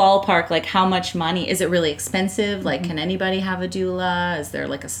 ballpark, like, how much money? Is it really expensive? Like, can anybody have a doula? Is there,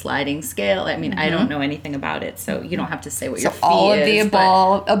 like, a sliding scale? I mean, I don't know anything about it, so you don't have to say what your fee is. All of the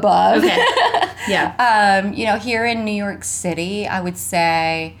above. Okay. Yeah. Here in New York City, I would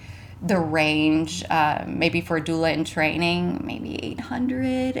say the range, maybe for a doula in training, maybe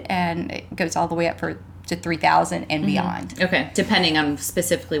 800, and it goes all the way up to 3,000 and beyond. Depending on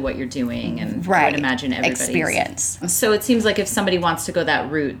specifically what you're doing, and I would imagine everybody's experience. So it seems like if somebody wants to go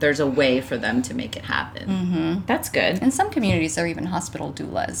that route, there's a way for them to make it happen. That's good. In some communities, there are even hospital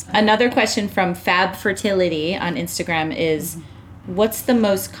doulas. Another question from Fab Fertility on Instagram is, what's the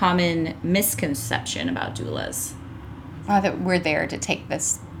most common misconception about doulas? That we're there to take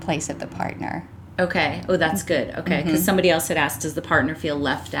this place of the partner. Okay. Oh, that's good. Okay. Because somebody else had asked, does the partner feel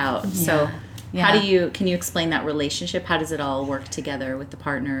left out? So how can you explain that relationship? How does it all work together with the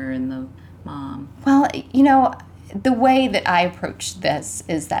partner and the mom? Well, the way that I approach this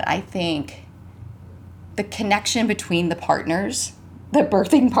is that I think the connection between the partners, the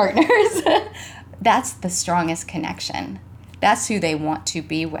birthing partners, that's the strongest connection. That's who they want to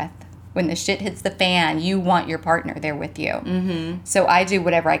be with. When the shit hits the fan, you want your partner there with you. So I do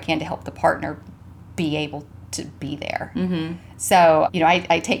whatever I can to help the partner be able to be there. So,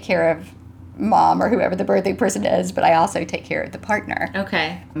 I take care of mom or whoever the birthing person is, but I also take care of the partner.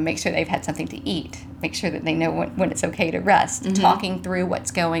 Make sure they've had something to eat. Make sure that they know when it's okay to rest. Talking through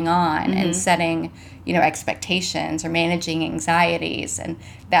what's going on and setting, expectations or managing anxieties. And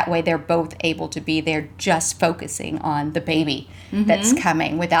that way they're both able to be there just focusing on the baby that's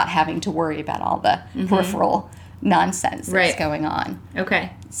coming without having to worry about all the peripheral nonsense that's going on.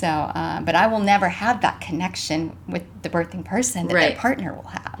 So, but I will never have that connection with the birthing person that their partner will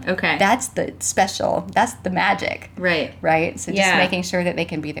have. That's the special, that's the magic. Right? So just making sure that they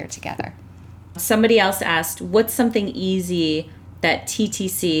can be there together. Somebody else asked, what's something easy that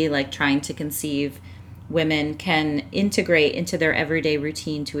TTC, like trying to conceive, women can integrate into their everyday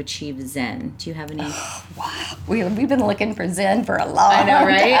routine to achieve Zen? Do you have any? Wow. We've been looking for Zen for a long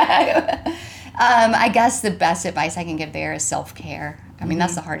time. I guess the best advice I can give there is self-care. I mean,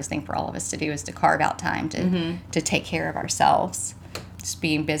 that's the hardest thing for all of us to do, is to carve out time to take care of ourselves. Just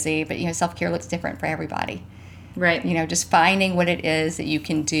being busy, but self-care looks different for everybody. Just finding what it is that you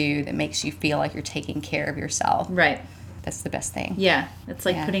can do that makes you feel like you're taking care of yourself. That's the best thing. It's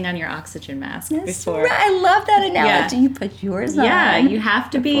like putting on your oxygen mask before. Right. I love that analogy. You put yours on. You have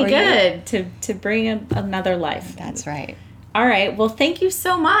to be good to bring another life. That's right. All right. Well, thank you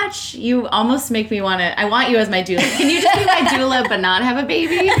so much. You almost make me I want you as my doula. Can you just be my doula but not have a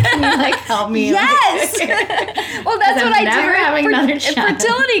baby? Can you help me? Yes. Well, that's what I never do having another child.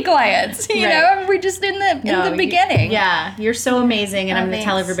 fertility clients. You know, we're just in the beginning. Yeah. You're so amazing. And I'm going to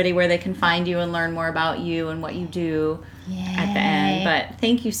tell thanks. everybody where they can find you and learn more about you and what you do at the end. But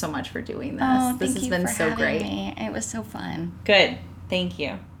thank you so much for doing this. Oh, this has been so great. Me. It was so fun. Good. Thank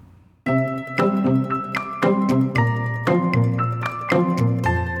you.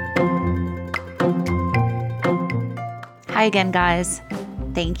 Hi again, guys.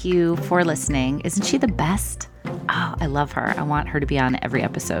 Thank you for listening. Isn't she the best? Oh, I love her. I want her to be on every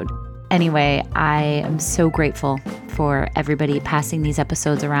episode. Anyway, I am so grateful for everybody passing these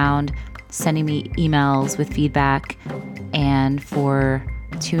episodes around, sending me emails with feedback, and for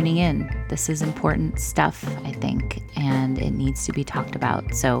tuning in. This is important stuff, I think, and it needs to be talked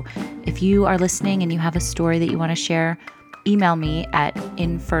about. So if you are listening and you have a story that you want to share, email me at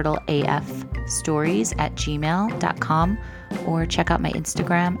infertileafstories@gmail.com or check out my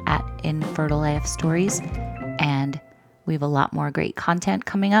Instagram at infertileafstories. And we have a lot more great content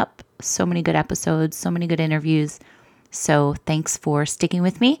coming up. So many good episodes, so many good interviews. So thanks for sticking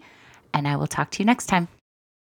with me, and I will talk to you next time.